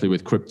 especially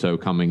with crypto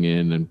coming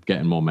in and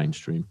getting more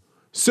mainstream.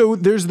 So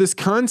there's this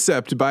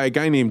concept by a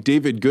guy named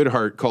David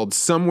Goodhart called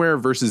somewhere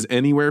versus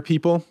anywhere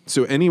people.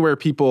 So anywhere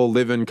people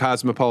live in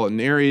cosmopolitan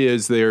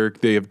areas, they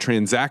have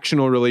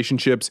transactional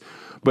relationships,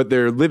 but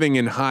they're living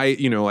in high,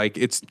 like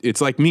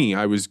it's like me.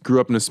 I grew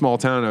up in a small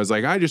town. I was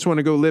like, I just want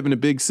to go live in a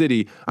big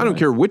city. I don't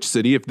care which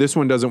city. If this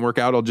one doesn't work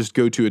out, I'll just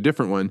go to a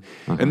different one.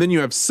 And then you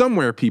have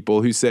somewhere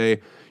people who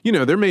say,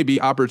 there may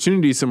be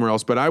opportunities somewhere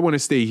else, but I want to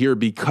stay here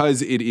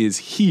because it is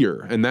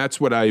here. And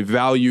that's what I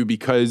value,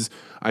 because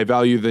I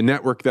value the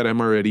network that I'm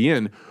already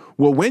in.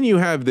 Well, when you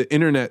have the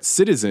internet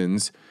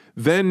citizens,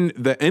 then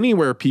the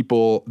anywhere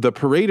people, the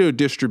Pareto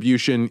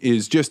distribution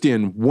is just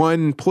in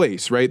one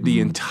place, right?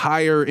 The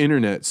entire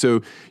internet.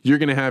 So you're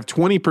going to have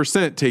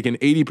 20% taking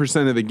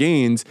 80% of the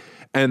gains,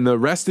 and the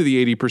rest of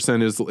the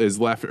 80% is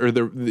left, or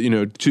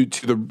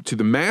to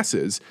the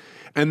masses.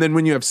 And then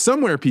when you have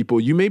somewhere people,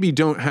 you maybe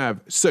don't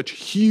have such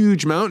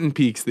huge mountain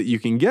peaks that you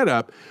can get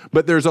up,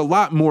 but there's a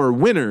lot more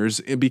winners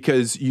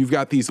because you've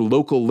got these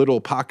local little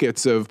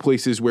pockets of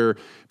places where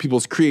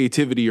people's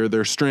creativity or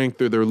their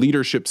strength or their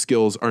leadership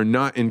skills are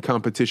not in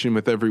competition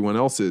with everyone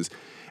else's.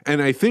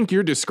 And I think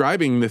you're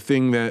describing the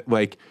thing that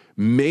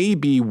may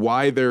be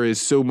why there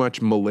is so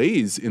much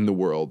malaise in the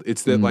world.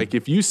 It's that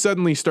if you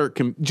suddenly start,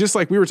 just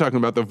like we were talking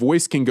about, the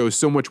voice can go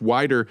so much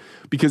wider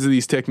because of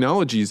these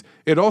technologies.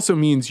 It also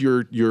means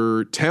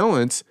your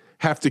talents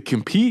have to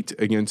compete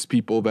against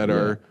people that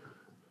are.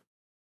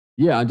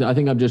 Yeah, I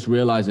think I'm just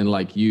realizing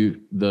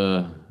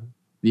the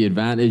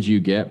advantage you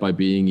get by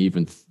being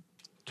even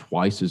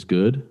twice as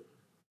good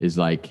is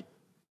 20x,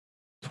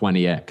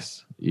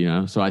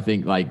 So I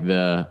think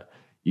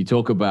you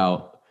talk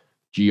about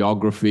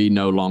geography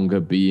no longer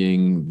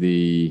being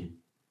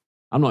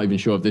I'm not even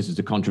sure if this is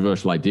a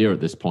controversial idea at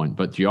this point,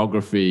 but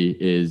geography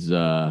is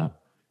no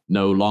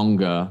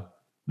longer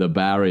the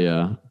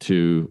barrier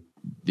to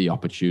the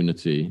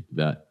opportunity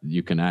that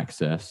you can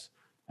access.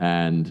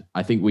 And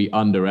I think we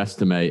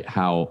underestimate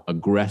how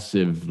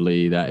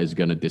aggressively that is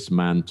going to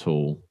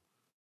dismantle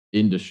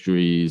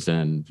industries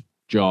and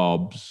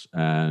jobs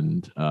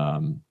and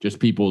just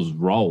people's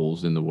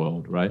roles in the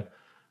world, right?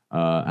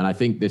 And I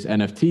think this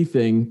NFT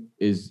thing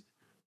is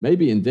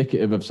maybe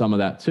indicative of some of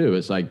that too.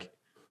 It's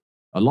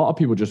a lot of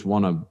people just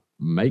want to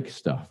make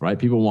stuff, right?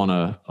 People want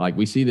to,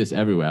 we see this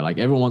everywhere.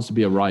 Everyone wants to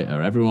be a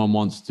writer. Everyone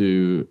wants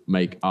to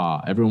make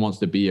art. Everyone wants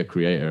to be a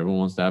creator. Everyone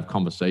wants to have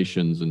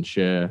conversations and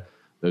share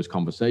those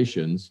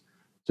conversations.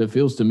 So it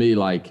feels to me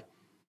like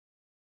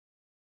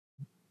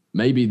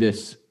maybe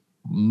this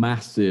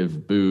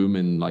massive boom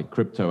in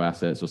crypto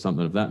assets or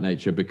something of that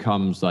nature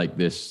becomes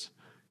this,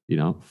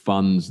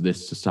 funds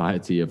this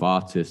society of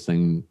artists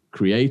and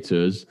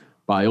creators.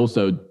 But I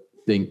also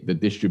think the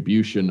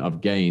distribution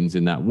of gains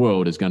in that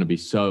world is going to be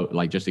so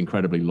just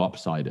incredibly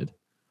lopsided.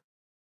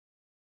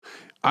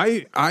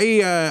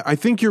 I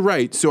think you're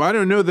right. So I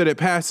don't know that it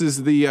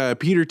passes the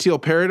Peter Thiel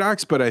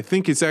paradox, but I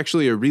think it's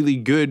actually a really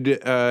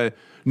good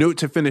note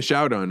to finish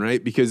out on,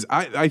 right? Because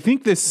I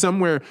think this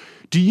somewhere.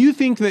 Do you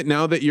think that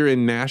now that you're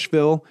in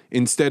Nashville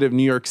instead of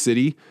New York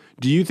City,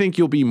 do you think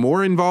you'll be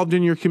more involved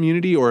in your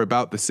community or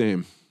about the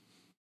same?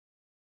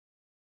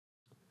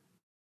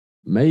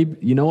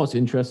 Maybe, what's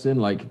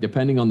interesting,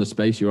 depending on the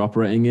space you're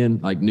operating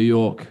in, New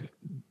York,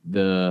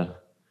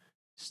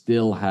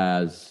 still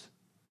has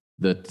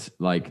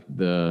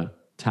the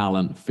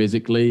talent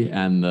physically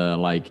and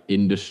the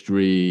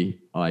industry,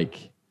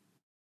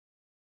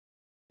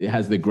 it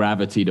has the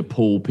gravity to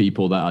pull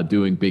people that are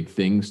doing big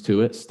things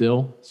to it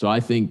still. So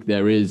I think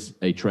there is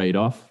a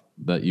trade-off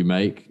that you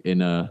make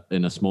in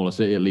a smaller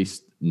city, at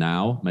least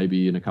now.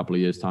 Maybe in a couple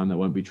of years' time that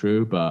won't be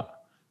true, but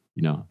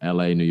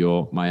LA, New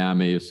York,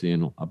 Miami, you're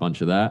seeing a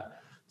bunch of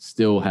that,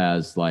 still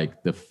has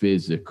the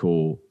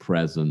physical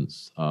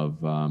presence of,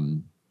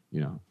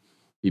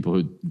 people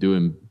who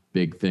doing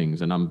big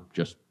things. And I'm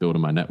just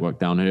building my network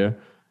down here.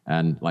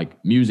 And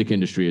music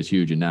industry is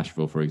huge in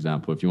Nashville, for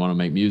example. If you want to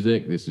make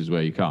music, this is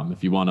where you come.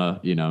 If you want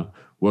to,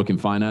 work in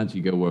finance,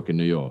 you go work in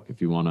New York. If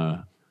you want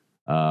to,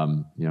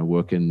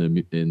 work in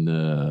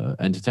the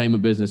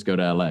entertainment business, go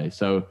to LA.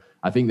 So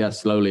I think that's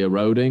slowly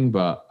eroding,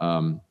 but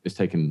it's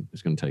going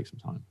to take some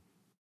time.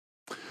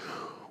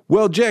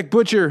 Well, Jack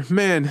Butcher,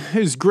 man, it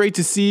was great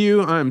to see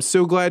you. I'm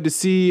so glad to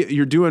see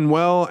you're doing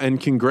well,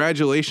 and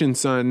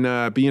congratulations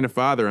on being a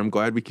father. I'm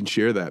glad we can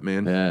share that,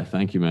 man. Yeah,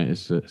 thank you, mate.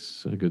 It's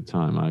a good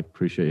time. I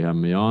appreciate you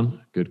having me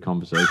on. Good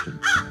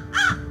conversation.